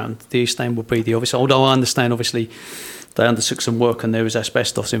of the ground, the East Stand would be the obvious. Although I understand, obviously, they undertook some work and there was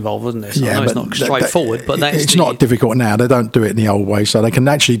asbestos involved, wasn't there? So I know it's not straightforward, but it's not difficult now. They don't do it in the old way, so they can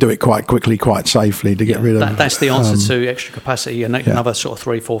actually do it quite quickly, quite safely to get rid of. That's the answer to extra capacity and another sort of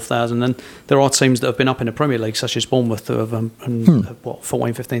 3,000-4,000. And there are teams that have been up in the Premier League, such as Bournemouth, that have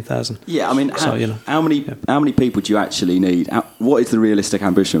 14,000-15,000. Yeah, I mean, so, how many people do you actually need? What is the realistic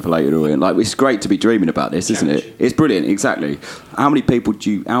ambition for Leighton Orient? Like, it's great to be dreaming about this, isn't it? It's brilliant, exactly. How many people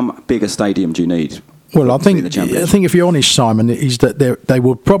how big a stadium do you need? Well, I think if you're honest, Simon, is that they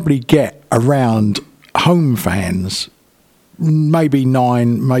will probably get around home fans, maybe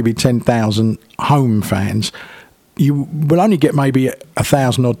 9,000, maybe 10,000 home fans. You will only get maybe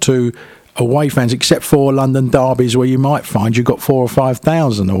 1,000 or 2 away fans, except for London derbies where you might find you've got 4,000 or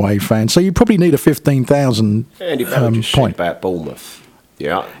 5,000 away fans. So you probably need a 15,000 point about Bournemouth.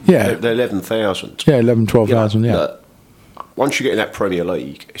 Yeah, they're 11,000. Yeah, 11,000, 12,000. Yeah. once you get in that Premier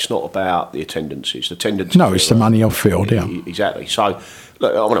League, it's not about the attendances. The attendance. No, it's the money off field. Yeah, exactly. So,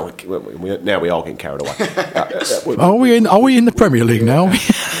 look, now we are getting carried away. Are we in the Premier League now?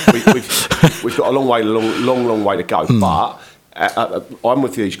 We've got a long way to go. But I'm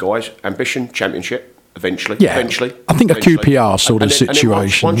with these guys. Ambition, Championship. Eventually. I think a QPR sort of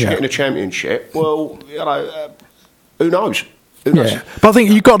situation. Once you get in a Championship, well, who knows? Yeah, but I think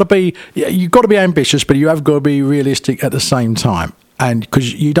you've got to be ambitious, but you have got to be realistic at the same time. And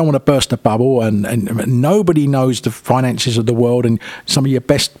because you don't want to burst a bubble, and nobody knows the finances of the world, and some of your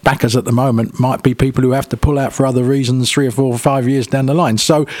best backers at the moment might be people who have to pull out for other reasons 3 or 4 or 5 years down the line.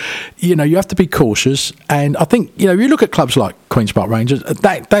 So, you have to be cautious. And I think, you look at clubs like Queen's Park Rangers,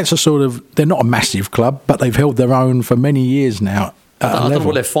 that's a sort of, they're not a massive club, but they've held their own for many years now. I don't know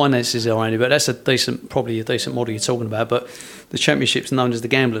what their finances are, Andy, but that's probably a decent model you're talking about. But the Championship's known as the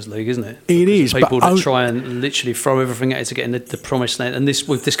Gamblers' League, isn't it? It is. People that try and literally throw everything at it to get in the promised land. And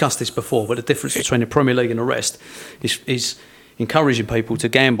we've discussed this before, but the difference between the Premier League and the rest is encouraging people to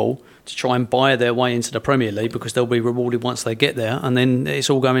gamble, to try and buy their way into the Premier League, because they'll be rewarded once they get there, and then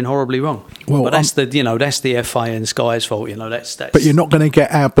it's all going horribly wrong. Well, but that's the FA and Sky's fault. That's. But you're not going to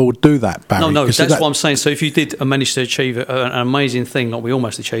get our board do that, Barry. No, that's what I'm saying. So if you did manage to achieve an amazing thing like we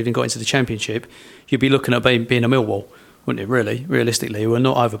almost achieved and got into the Championship, you'd be looking at being a Millwall, wouldn't it? Really, realistically, who are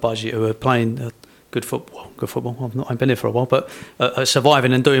not over budget, who are playing good football. I've been here for a while, but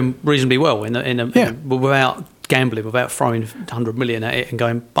surviving and doing reasonably well without gambling, without throwing 100 million at it and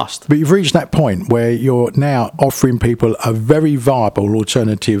going bust. But you've reached that point where you're now offering people a very viable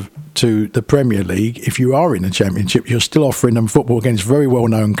alternative to the Premier League. If you are in the Championship, you're still offering them football against very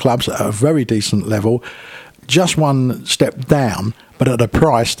well-known clubs at a very decent level, just one step down, but at a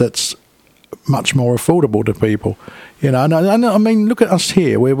price that's much more affordable to people. And I mean, look at us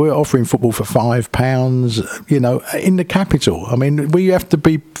here. We're offering football for £5, in the capital. I mean, we have to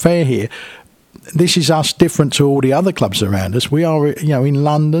be fair here. This is us different to all the other clubs around us. We are, in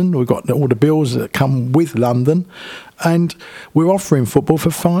London. We've got all the bills that come with London, and we're offering football for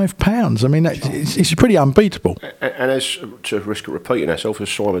 £5. I mean, it's pretty unbeatable. And as to risk of repeating ourselves, as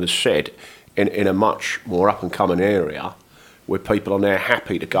Simon has said, in a much more up and coming area, where people are now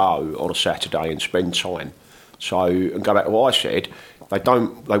happy to go on a Saturday and spend time. So, and go back to what I said, they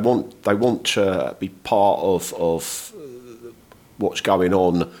want to be part of what's going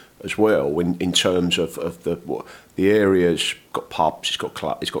on as well in terms of the area's got pubs, it's got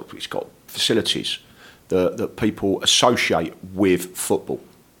clubs, it's got facilities that people associate with football.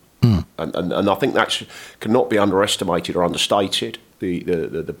 And I think that cannot be underestimated or understated.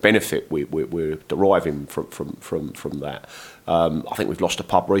 The benefit we're deriving from that. I think we've lost a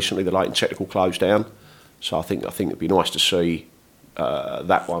pub recently. The Leighton Technical closed down, so I think it'd be nice to see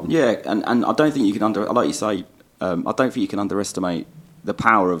that one. Yeah, and I don't think you can like you say. I don't think you can underestimate the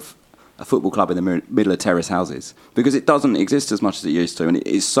power of a football club in the middle of terrace houses, because it doesn't exist as much as it used to, and it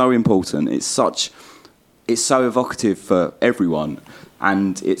is so important. It's so evocative for everyone,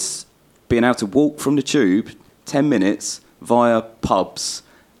 and it's being able to walk from the tube 10 minutes via pubs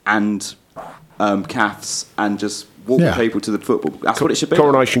and cafes and just walk people to the football. That's what it should be.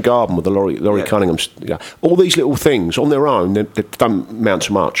 Coronation Garden with the Laurie Cunningham's. All these little things on their own, they don't amount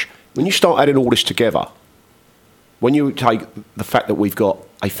to much. When you start adding all this together, when you take the fact that we've got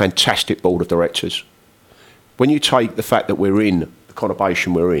a fantastic board of directors, when you take the fact that we're in the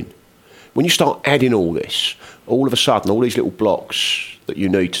conurbation we're in, when you start adding all this, all of a sudden, all these little blocks that you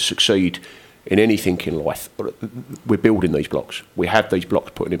need to succeed in anything in life, we're building these blocks. We have these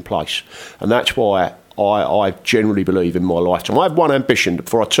blocks put in place. And that's why I generally believe in my lifetime. I have one ambition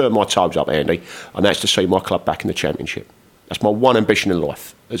before I turn my toes up, Andy, and that's to see my club back in the Championship. That's my one ambition in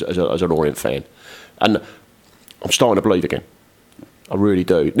life as an Orient fan. And I'm starting to believe again. I really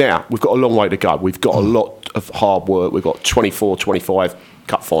do. Now, we've got a long way to go. We've got a lot of hard work. We've got 24, 25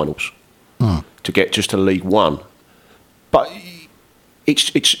 cup finals to get just to League One. But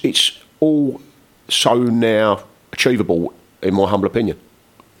it's all so now achievable, in my humble opinion.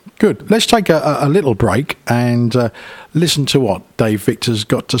 Good. Let's take a little break and listen to what Dave Victor's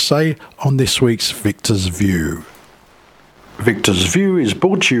got to say on this week's Victor's View. Victor's View is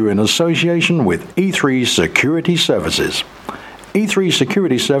brought to you in association with E3 Security Services. E3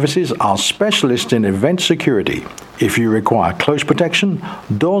 Security Services are specialists in event security. If you require close protection,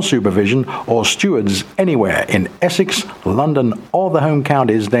 door supervision or stewards anywhere in Essex, London or the home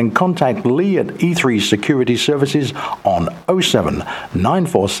counties, then contact Lee at E3 Security Services on 07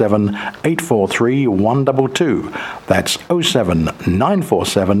 947 843 122. That's 07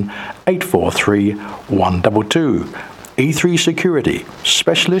 947 843 122. E3 Security,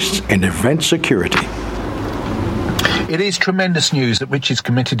 specialists in event security. It is tremendous news that Richie's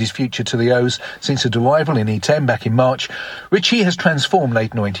committed his future to the O's since his arrival in E10 back in March. Richie has transformed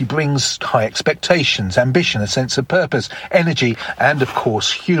Leyton Orient. He brings high expectations, ambition, a sense of purpose, energy and, of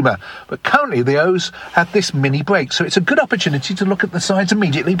course, humour. But currently the O's have this mini break, so it's a good opportunity to look at the sides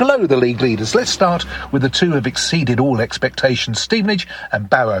immediately below the league leaders. Let's start with the two who have exceeded all expectations, Stevenage and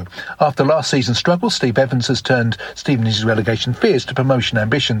Barrow. After last season's struggle, Steve Evans has turned Stevenage's relegation fears to promotion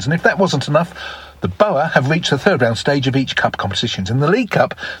ambitions, and if that wasn't enough, the Borough have reached the third round stage of each cup competitions. In the League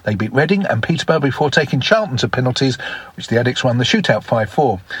Cup, they beat Reading and Peterborough before taking Charlton to penalties, which the Addicts won the shootout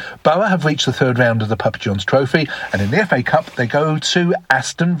 5-4. Borough have reached the third round of the Papa John's Trophy, and in the FA Cup, they go to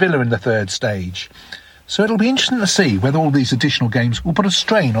Aston Villa in the third stage. So it'll be interesting to see whether all these additional games will put a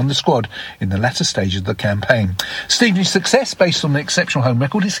strain on the squad in the latter stages of the campaign. Stevenage's success, based on the exceptional home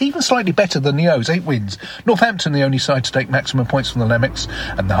record, is even slightly better than the O's, 8 wins. Northampton, the only side to take maximum points from the Lamechs,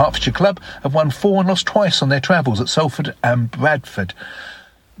 and the Hertfordshire club have won 4 and lost twice on their travels at Salford and Bradford.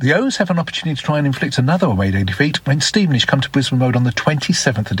 The O's have an opportunity to try and inflict another away day defeat when Stevenage come to Brisbane Road on the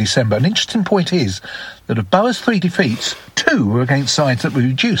 27th of December. An interesting point is that of Borough's 3 defeats, 2 were against sides that were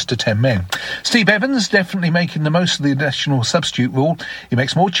reduced to 10 men. Steve Evans definitely making the most of the additional substitute rule. He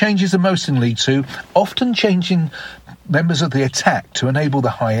makes more changes than most in League 2, often changing members of the attack to enable the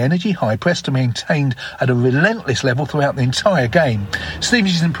high energy, high press to be maintained at a relentless level throughout the entire game.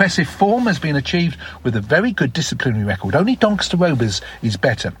 Stevenage's impressive form has been achieved with a very good disciplinary record. Only Doncaster Rovers is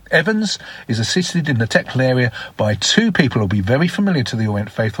better. Evans is assisted in the technical area by 2 people who will be very familiar to the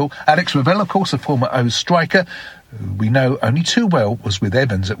Orient faithful. Alex Ravel, of course, a former O's striker, who we know only too well was with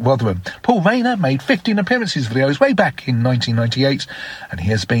Evans at Rotherham. Paul Rayner made 15 appearances for the O's way back in 1998, and he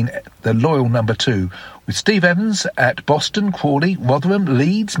has been the loyal number 2. With Steve Evans at Boston, Crawley, Rotherham,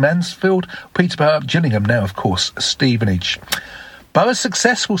 Leeds, Mansfield, Peterborough, Gillingham, now of course Stevenage. Borough's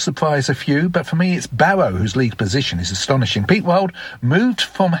success will surprise a few, but for me it's Barrow whose league position is astonishing. Pete Wild moved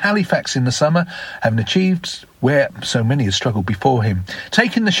from Halifax in the summer, having achieved where so many have struggled before him,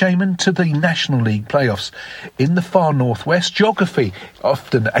 taking the Shaman to the National League playoffs. In the far northwest, geography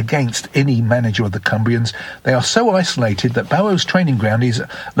often against any manager of the Cumbrians. They are so isolated that Barrow's training ground is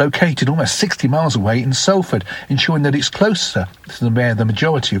located almost 60 miles away in Salford, ensuring that it's closer to where the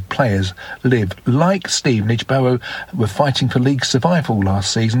majority of players live. Like Stevenage, Barrow were fighting for league survival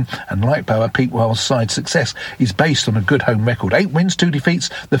last season, and like Barrow, Pete Wild's side's success is based on a good home record. 8 wins, 2 defeats,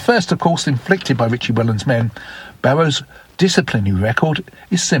 the first of course inflicted by Richie Welland's men. Barrow's disciplinary record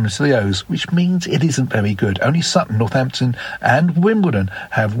is similar to the O's, which means it isn't very good. Only Sutton, Northampton and Wimbledon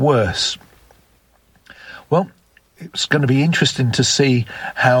have worse. Well, it's going to be interesting to see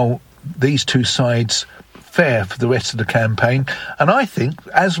how these 2 sides fare for the rest of the campaign, and I think,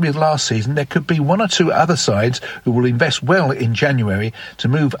 as with last season, there could be 1 or 2 other sides who will invest well in January to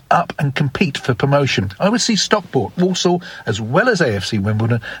move up and compete for promotion. I would see Stockport, Walsall, as well as AFC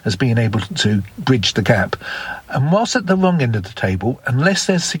Wimbledon as being able to bridge the gap. And whilst at the wrong end of the table, unless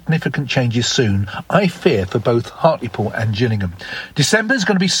there's significant changes soon, I fear for both Hartlepool and Gillingham. December is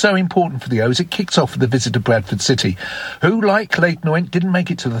going to be so important for the O's. It kicks off with the visit to Bradford City, who, like Leyton Orient, didn't make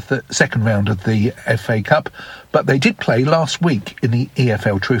it to the second round of the FA Cup, but they did play last week in the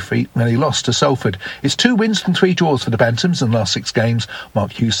EFL Trophy when they lost to Salford. It's 2 wins and 3 draws for the Bantams in the last 6 games.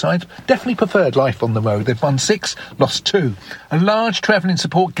 Mark Hughes' side definitely preferred life on the road. They've won 6, lost 2. A large travelling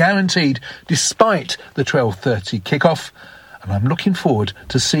support guaranteed despite the 12:30 kick-off, and I'm looking forward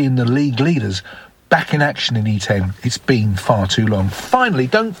to seeing the league leaders back in action in E10. It's been far too long. Finally,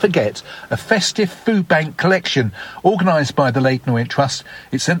 don't forget a festive food bank collection organised by the Leyton Orient Trust.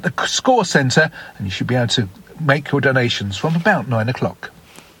 It's at the Score Centre, and you should be able to make your donations from about 9 o'clock.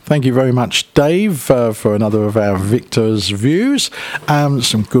 Thank you very much, Dave, for another of our Victor's views.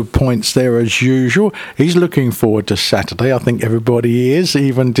 Some good points there as usual. He's looking forward to Saturday. I think everybody is,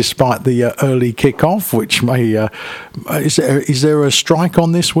 even despite the early kick-off, which may... is there a strike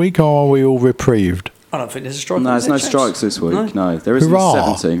on this week, or are we all reprieved? I don't think there's a strike. No, there's no strikes this week. No, there isn't.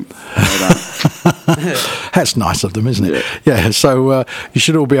 Hurrah. The 17th. That's nice of them, isn't it? Yeah, so you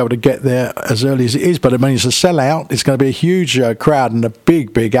should all be able to get there as early as it is, but I mean, it's a sellout. It's going to be a huge crowd and a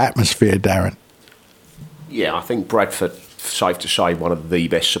big atmosphere, Darin. Yeah, I think Bradford, safe to say, one of the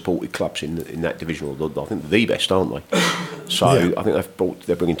best supported clubs in that division. I think the best, aren't they? So yeah. I think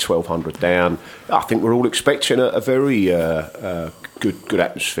they're bringing 1,200 down. I think we're all expecting a very good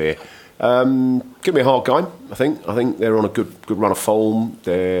atmosphere. Give me a hard game. I think they're on a good run of form.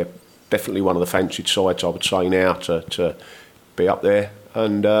 They're definitely one of the fancied sides, I would say, now to be up there,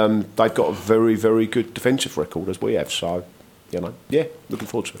 and they've got a very good defensive record as we have. So, looking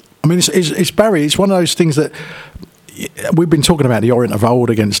forward to it. I mean, it's Barry. It's one of those things that we've been talking about the Orient of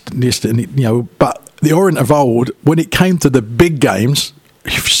old against this, but the Orient of old, when it came to the big games,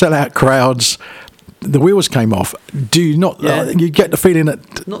 sell-out crowds, the wheels came off. Do you not? You get the feeling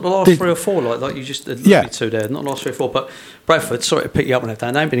that not the last 3 or 4, like you just alluded to there. Not the last 3 or 4, but Bradford. Sorry to pick you up on that. They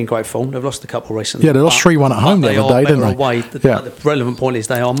haven't been in great form. They've lost a couple recently. Yeah, they lost 3-1 at home the other day, didn't they? Away. The relevant point is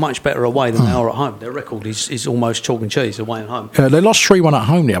they are much better away than they are at home. Their record is almost chalk and cheese away and home. They lost 3-1 at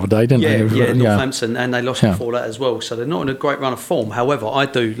home the other day, didn't they? Yeah, Northampton, and they lost before that as well. So they're not in a great run of form. However, I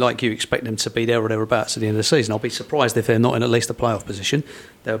do, like you, expect them to be there or thereabouts at the end of the season. I'll be surprised if they're not in at least a playoff position.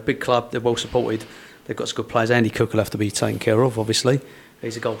 They're a big club. They're well supported. They've got some good players. Andy Cook will have to be taken care of, obviously.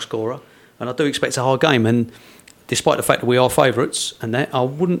 He's a goal scorer. And I do expect a hard game. And despite the fact that we are favourites, and that, I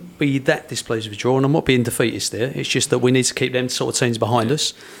wouldn't be that displeased with a draw. And I'm not being defeatist there. It's just that we need to keep them sort of teams behind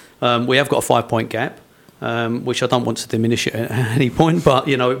us. We have got a 5-point gap, which I don't want to diminish it at any point. But,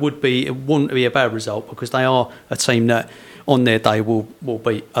 it wouldn't be a bad result because they are a team that on their day will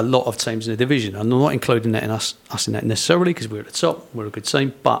beat a lot of teams in the division. I'm not including that in us in that necessarily because we're at the top. We're a good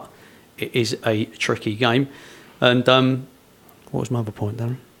team. But it is a tricky game. And what was my other point,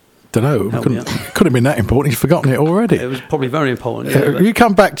 Darin? Don't know. It could have been that important. He's forgotten it already. It was probably very important. Yeah, you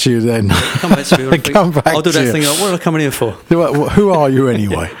come back to you then. Come back to me. I'll do that thing. What am I coming here for? Who are you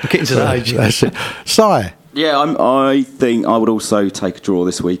anyway? I'm getting to that age. That's it. Si? Yeah, I think I would also take a draw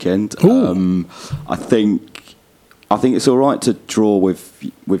this weekend. I think it's all right to draw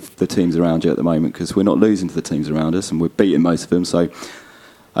with the teams around you at the moment because we're not losing to the teams around us and we're beating most of them. So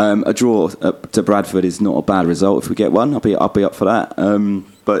a draw to Bradford is not a bad result. If we get one, I'll be up for that.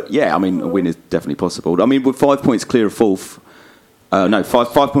 But yeah, I mean, a win is definitely possible. I mean, we're 5 points clear of fourth. 5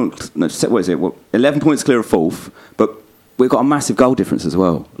 points. No, what is it? 11 points clear of fourth. But we've got a massive goal difference as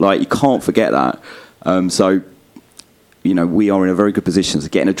well. Like you can't forget that. So we are in a very good position. So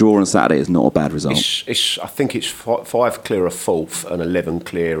getting a draw on Saturday is not a bad result. I think it's 5 clear of fourth and 11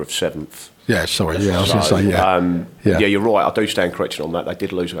 clear of 7th. Yeah, sorry. Yeah, I was going to say, yeah, you're right. I do stand corrected on that. They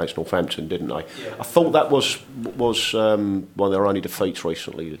did lose against Northampton, didn't they? Yeah. I thought that was one of their only defeats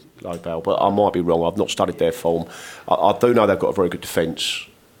recently, Lobel, but I might be wrong. I've not studied their form. I do know they've got a very good defence,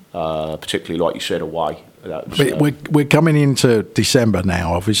 particularly, like you said, away. We're coming into December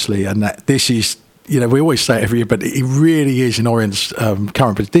now, obviously, and this is... we always say it every year, but it really is in Orient's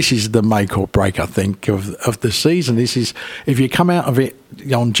current. But this is the make or break, I think, of the season. This is if you come out of it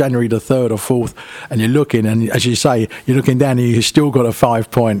on January the 3rd or 4th, and you're looking, and as you say, you're looking down, and you've still got a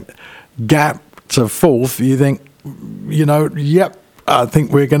 5-point gap to 4th. You think, yep, I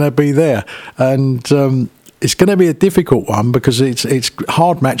think we're going to be there, and it's going to be a difficult one because it's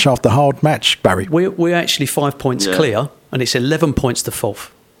hard match after hard match, Barry. We're actually 5 points clear, and it's 11 points to 4th.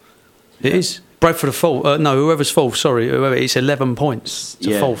 It is. Bradford are fourth. Whoever's fourth. Sorry, it's 11 points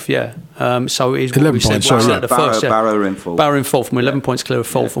to fourth. Yeah. So it is 11 points. Barrow are in fourth. Barrow in fourth. And we're 11 points clear of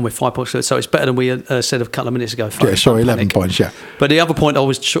fourth, and we're 5 points clear. So it's better than we said a couple of minutes ago. 11 points. Yeah. But the other point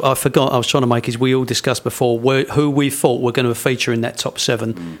I forgot I was trying to make is we all discussed before who we thought were going to feature in that top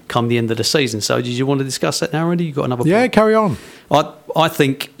 7 come the end of the season. So did you want to discuss that now, Randy? You got another point? Yeah, carry on. I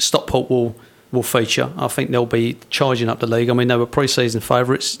think Stockport will feature. I think they'll be charging up the league. I mean, they were pre-season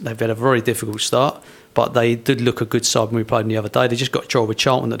favourites. They've had a very difficult start, but they did look a good side when we played them the other day. They just got a draw with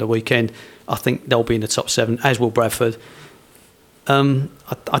Charlton at the weekend. I think they'll be in the top 7, as will Bradford. I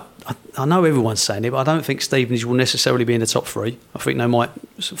know everyone's saying it, but I don't think Stevenage will necessarily be in the top 3. I think they might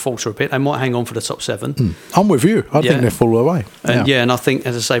falter a bit. They might hang on for the top 7. I'm with you. I think they'll fall away. And and I think,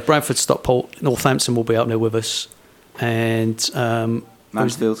 as I say, Bradford, Stockport, Northampton will be up there with us. And...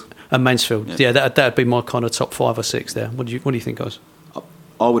 Mansfield. And Mansfield. Yeah, that'd be my kind of top 5 or 6 there. What do you think, guys?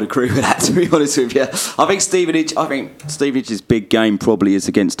 I would agree with that, to be honest with you. I think Stevenage's big game probably is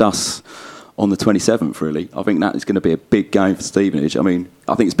against us on the 27th, really. I think that is going to be a big game for Stevenage. I mean,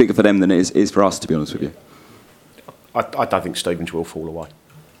 I think it's bigger for them than it is for us, to be honest with you. I don't think Stevenage will fall away.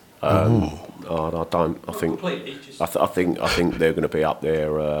 I don't. I think they're going to be up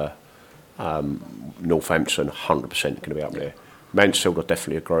there. Northampton, 100% going to be up there. Mansfield, I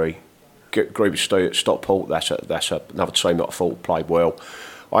definitely agree. Agree with Stockport. That's another team that I thought played well.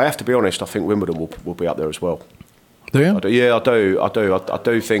 I have to be honest. I think Wimbledon will be up there as well. Do you? I do. I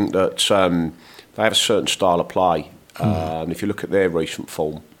do think that they have a certain style of play. If you look at their recent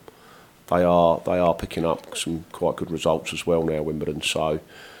form, they are picking up some quite good results as well now. Wimbledon. So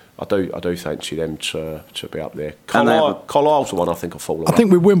I do fancy them to be up there. Carlisle's the one I think will fall away. I think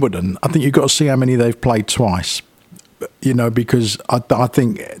with Wimbledon, I think you've got to see how many they've played twice. Because I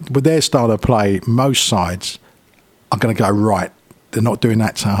think with their style of play, most sides are going to go, right, they're not doing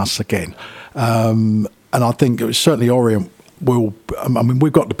that to us again. And I think certainly Orient will... I mean,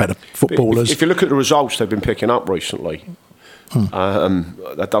 we've got the better footballers. If you look at the results they've been picking up recently,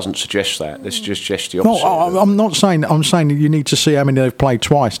 That doesn't suggest that. This suggests the opposite. No, I'm not saying. I'm saying that you need to see how many they've played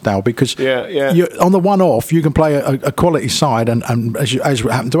twice, Dale, because on the one-off you can play a quality side, and as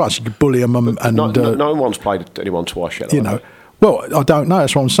happened to us, you can bully them. And no one's played anyone twice yet. Well, I don't know.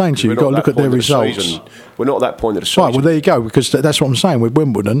 That's what I'm saying to you. You've got to look at their results. We're not at that point of the season. Right, well, there you go, because that's what I'm saying with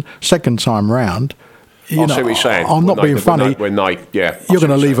Wimbledon, second time round. I see what you're saying. I'm not being funny. You're going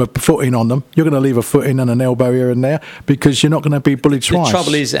to leave a foot in on them. You're going to leave a foot in and an elbow here and there because you're not going to be bullied twice. The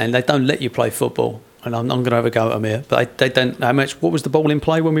trouble is, and they don't let you play football. And I'm going to have a go at them here, but they don't. How much? What was the ball in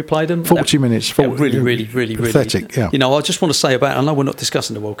play when we played them? 40 minutes. Really pathetic. Yeah. I just want to say about. I know we're not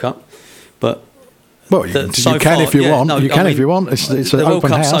discussing the World Cup, but. Well, you can if you want. If you want. It's an the World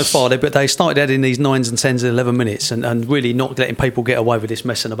open Cup house. so far, but they started adding these 9s and 10s in 11 minutes and really not letting people get away with this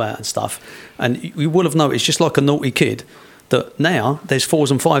messing about and stuff. And you will have noticed, just like a naughty kid, that now there's 4s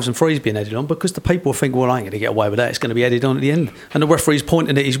and 5s and 3s being added on because the people think, well, I ain't going to get away with that. It's going to be added on at the end. And the referee's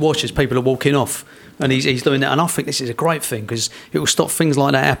pointing at his watch as people are walking off. And he's doing that. And I think this is a great thing because it will stop things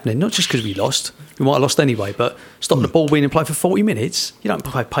like that happening. Not just because we lost. We might have lost anyway, but stop the ball being in play for 40 minutes. You don't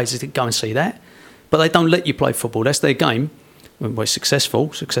pay to go and see that. But they don't let you play football. That's their game. When we're success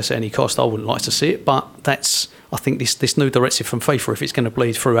at any cost, I wouldn't like to see it. But I think this new directive from FIFA, if it's going to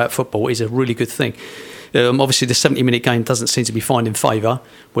bleed throughout football, is a really good thing. Obviously, the 70-minute game doesn't seem to be finding favour,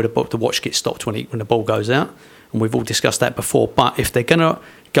 where the watch gets stopped when the ball goes out. And we've all discussed that before. But if they're going to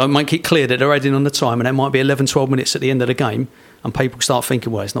make it clear that they're adding on the time, and that might be 11, 12 minutes at the end of the game, and people start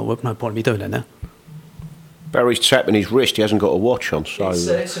thinking, well, it's no point in me doing that now. Barry's tapping his wrist. He hasn't got a watch on, so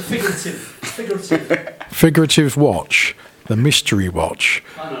it's a figurative. Figurative watch, the mystery watch.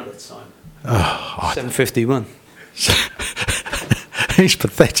 I know that time. 7:51. He's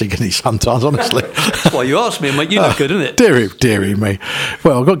pathetic, isn't he? Sometimes, honestly. That's why you asked me, mate. You look good, isn't it? Deary me.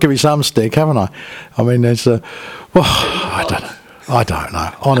 Well, I've got to give you some stick, haven't I? I mean, there's I don't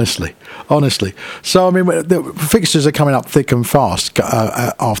know. Honestly. So, I mean, the fixtures are coming up thick and fast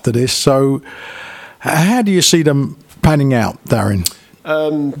after this. So. How do you see them panning out, Darin?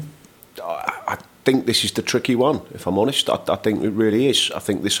 I think this is the tricky one, if I'm honest. I think it really is. I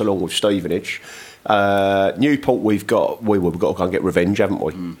think this, along with Stevenage, Newport, we've got to go and get revenge, haven't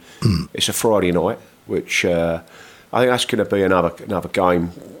we? It's a Friday night, which I think that's going to be another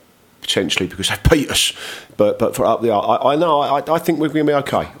game potentially because they beat us. But for up there, I think we're going to be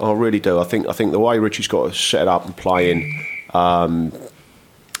okay. I really do. I think the way Richie's got to set it up and play in.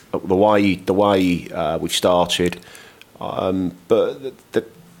 The way we've started, but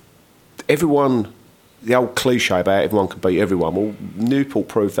everyone, the old cliche about everyone can beat everyone. Well, Newport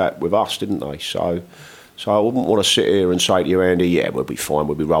proved that with us, didn't they? So I wouldn't want to sit here and say to you, Andy, yeah, we'll be fine.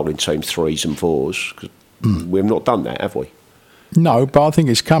 We'll be rolling teams 3s and 4s because we've not done that, have we? No, but I think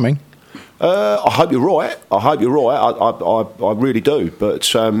it's coming. I hope you're right. I really do.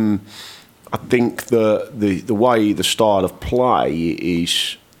 But I think the way the style of play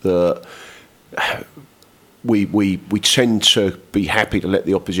is. That we tend to be happy to let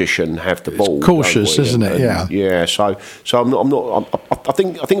the opposition have the ball. It's cautious, isn't it? Yeah. So I'm not. I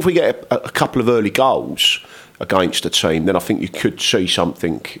think if we get a couple of early goals against a team, then I think you could see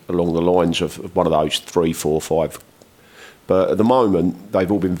something along the lines of one of those 3, 4, 5. But at the moment,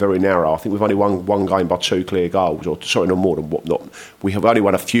 they've all been very narrow. I think we've only won one game by 2 clear goals, no more than whatnot. We have only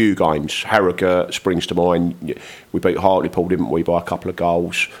won a few games. Harrogate springs to mind. We beat Hartlepool, didn't we, by a couple of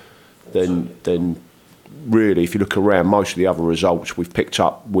goals. Then really, if you look around, most of the other results, we've picked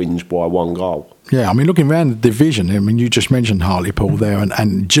up wins by 1 goal. Yeah, I mean, looking around the division, I mean, you just mentioned Hartlepool there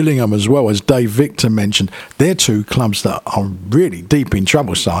and Gillingham as well, as Dave Victor mentioned. They're 2 clubs that are really deep in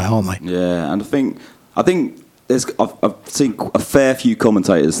trouble, Si, aren't they? Yeah, and I think I've seen a fair few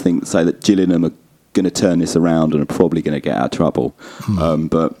commentators say that Gillingham are going to turn this around and are probably going to get out of trouble.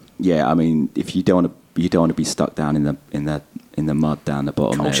 But yeah, I mean, if you don't want to be stuck down in the mud down the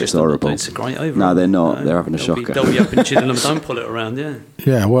bottom there, it's horrible. It's a great over. No, they're not. They're having a shocker. They'll be up in Gillingham. Don't pull it around. Yeah.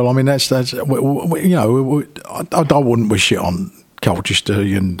 Yeah. Well, I mean, that's I wouldn't wish it on Colchester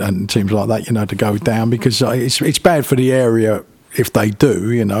and teams like that, to go down because it's bad for the area if they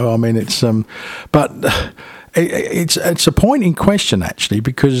do. I mean, it's but. It's a point in question, actually,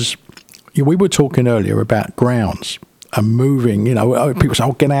 because we were talking earlier about grounds and moving. People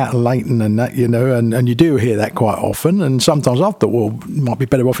say, get out of Leighton and that, and you do hear that quite often. And sometimes I thought, well, you might be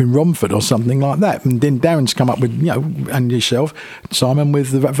better off in Romford or something like that. And then Darin's come up with, and yourself, Simon,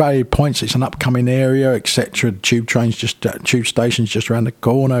 with the various points. It's an upcoming area, etc. Tube stations just around the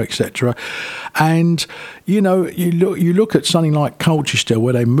corner, etc. And you look at something like Colchester,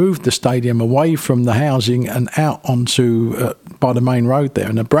 where they moved the stadium away from the housing and out onto by the main road there,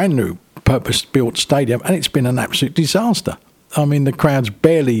 and a brand new purpose-built stadium, and it's been an absolute disaster. I mean, the crowds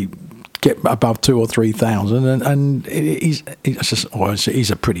barely get above 2,000 or 3,000, and he's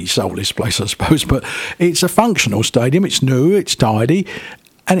a pretty soulless place, I suppose. But it's a functional stadium. It's new. It's tidy,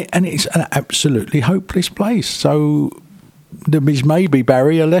 and it's an absolutely hopeless place. So there is maybe,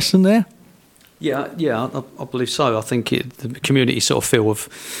 Barry, a lesson there. Yeah, I believe so. I think the community sort of feel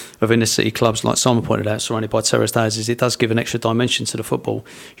of inner city clubs, like Simon pointed out, surrounded by terraced houses, it does give an extra dimension to the football.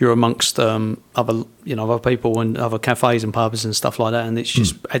 You're amongst other people and other cafes and pubs and stuff like that, and it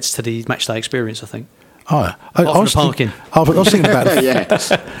just adds to the match day experience, I think. Oh, I was thinking about I was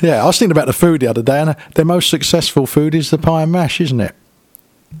thinking about the food the other day, and their most successful food is the pie and mash, isn't it?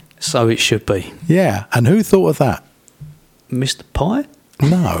 So it should be. Yeah, and who thought of that? Mr. Pie?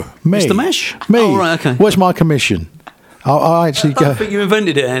 No, me. Mr. Mash? Me. Oh, right, okay. Where's my commission? I actually don't think you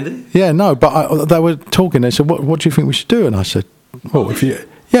invented it, Andy. Yeah, no, but they were talking. They said, "What do you think we should do?" And I said, "Well, if you."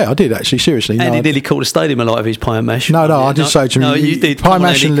 Yeah, I did actually. Seriously, and he nearly called the stadium a lot of his pie and mash. No, I did say to him, no, you did. Pie,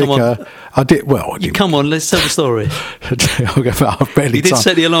 mash and liquor. I did. Well, come on, let's tell the story. I've barely you did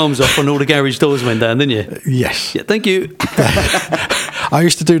set the alarms off when all the garage doors went down, didn't you? Yes. Yeah, thank you. I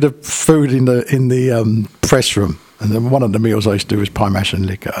used to do the food in the press room. And then one of the meals I used to do was pie, mash and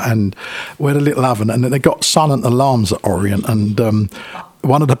liquor. And we had a little oven, and then they got silent alarms at Orient, and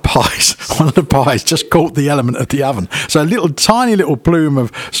one of the pies just caught the element of the oven. So a tiny little plume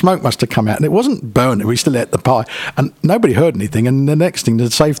of smoke must have come out, and it wasn't burnt. We still ate the pie, and nobody heard anything. And the next thing, the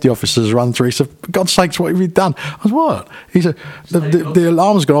safety officers run through. He said, "For God's sakes, what have you done?" I was, "What?" He said, "The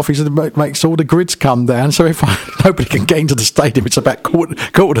alarm's gone off." He said, "It makes all the grids come down, so if nobody can get into the stadium." It's about quarter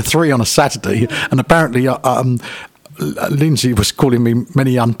to 3 on a Saturday, and apparently Lindsay was calling me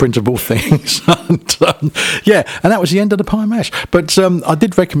many unprintable things, and that was the end of the pie mash. But I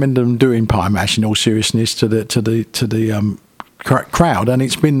did recommend them doing pie mash in all seriousness to the crowd, and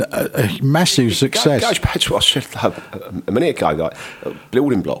it's been a massive success. It goes back to what I said a minute ago, like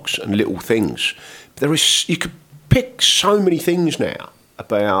building blocks and little things. You could pick so many things now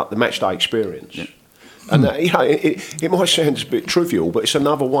about the match day experience. Yeah. And it might sound a bit trivial, but it's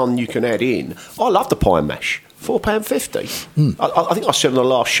another one you can add in. I love the pie and mash. £4.50. I think I said on the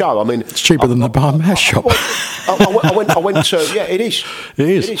last show. I mean, it's cheaper than the pie and mash shop. I went to. Yeah, it is. It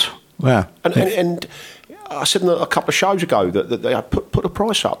is. Wow. And I said a couple of shows ago that they put the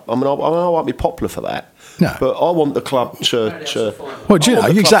price up. I mean, I won't be popular for that. No. But I want the club to well, do you know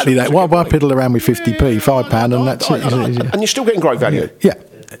exactly that? Why piddle around with 50p, £5, and that's it? And you're still getting great value. Yeah.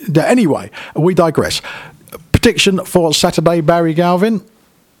 Anyway, we digress. Prediction for Saturday, Barry, Galvin?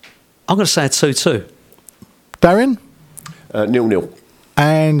 I'm going to say a 2-2. Darin? 0-0.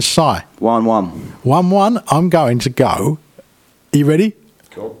 And Si? 1-1. 1-1. I'm going to go. Are you ready?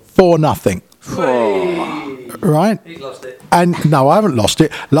 Cool. 4-0. Right? He's lost it. And no, I haven't lost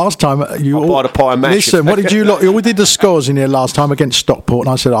it. Last time you all bought a pie and mash. Listen, what did you lot? We did the scores in here last time against Stockport,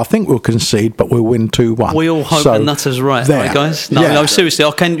 and I said I think we'll concede, but we'll win 2-1. We all hope the nutter's right, guys. No, seriously,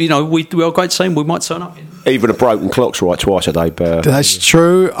 I can. We are a great team. We might turn up. Even a broken clock's right twice a day, Bear. That's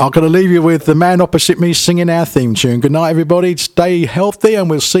true. I'm going to leave you with the man opposite me singing our theme tune. Good night, everybody. Stay healthy, and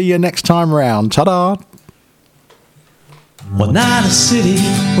we'll see you next time round. Ta-da. We're not a city,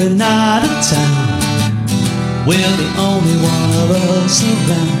 we're not a town. We're the only one of us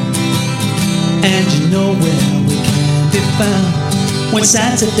around. And you know where we can be found when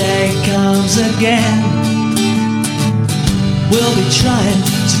Saturday comes again. We'll be trying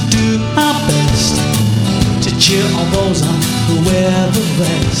to do our best to cheer on those on who wear the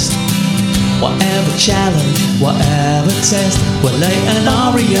vest. Whatever challenge, whatever test, we'll lay an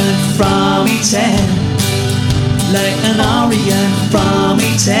Orient from E10. Lay an Orient from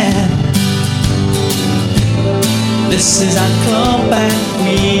E10. This is our club and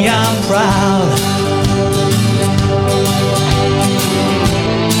we are proud.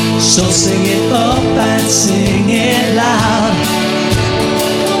 So sing it up and sing it loud.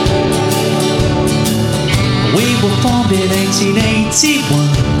 We were formed in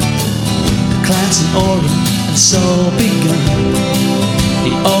 1881. The clans in Orient and so begun.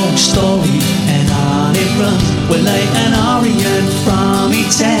 The old story and on it runs. We'll lay an Orient from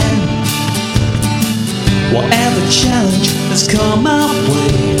E10. Whatever challenge has come our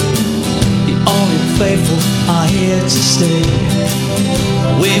way, the Orient faithful are here to stay.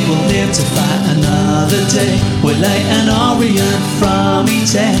 We will live to fight another day. We'll lay an Orient from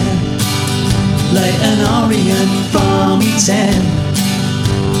E10. Lay an Orient from E10.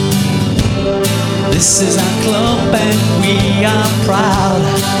 This is our club and we are proud.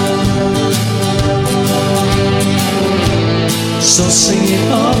 So sing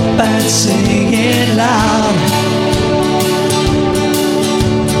it up and sing it loud.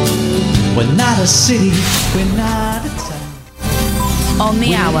 We're not a city, we're not a town. on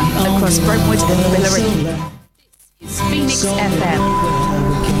the hour across Brentwood and Billericay. This is Phoenix FM.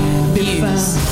 News.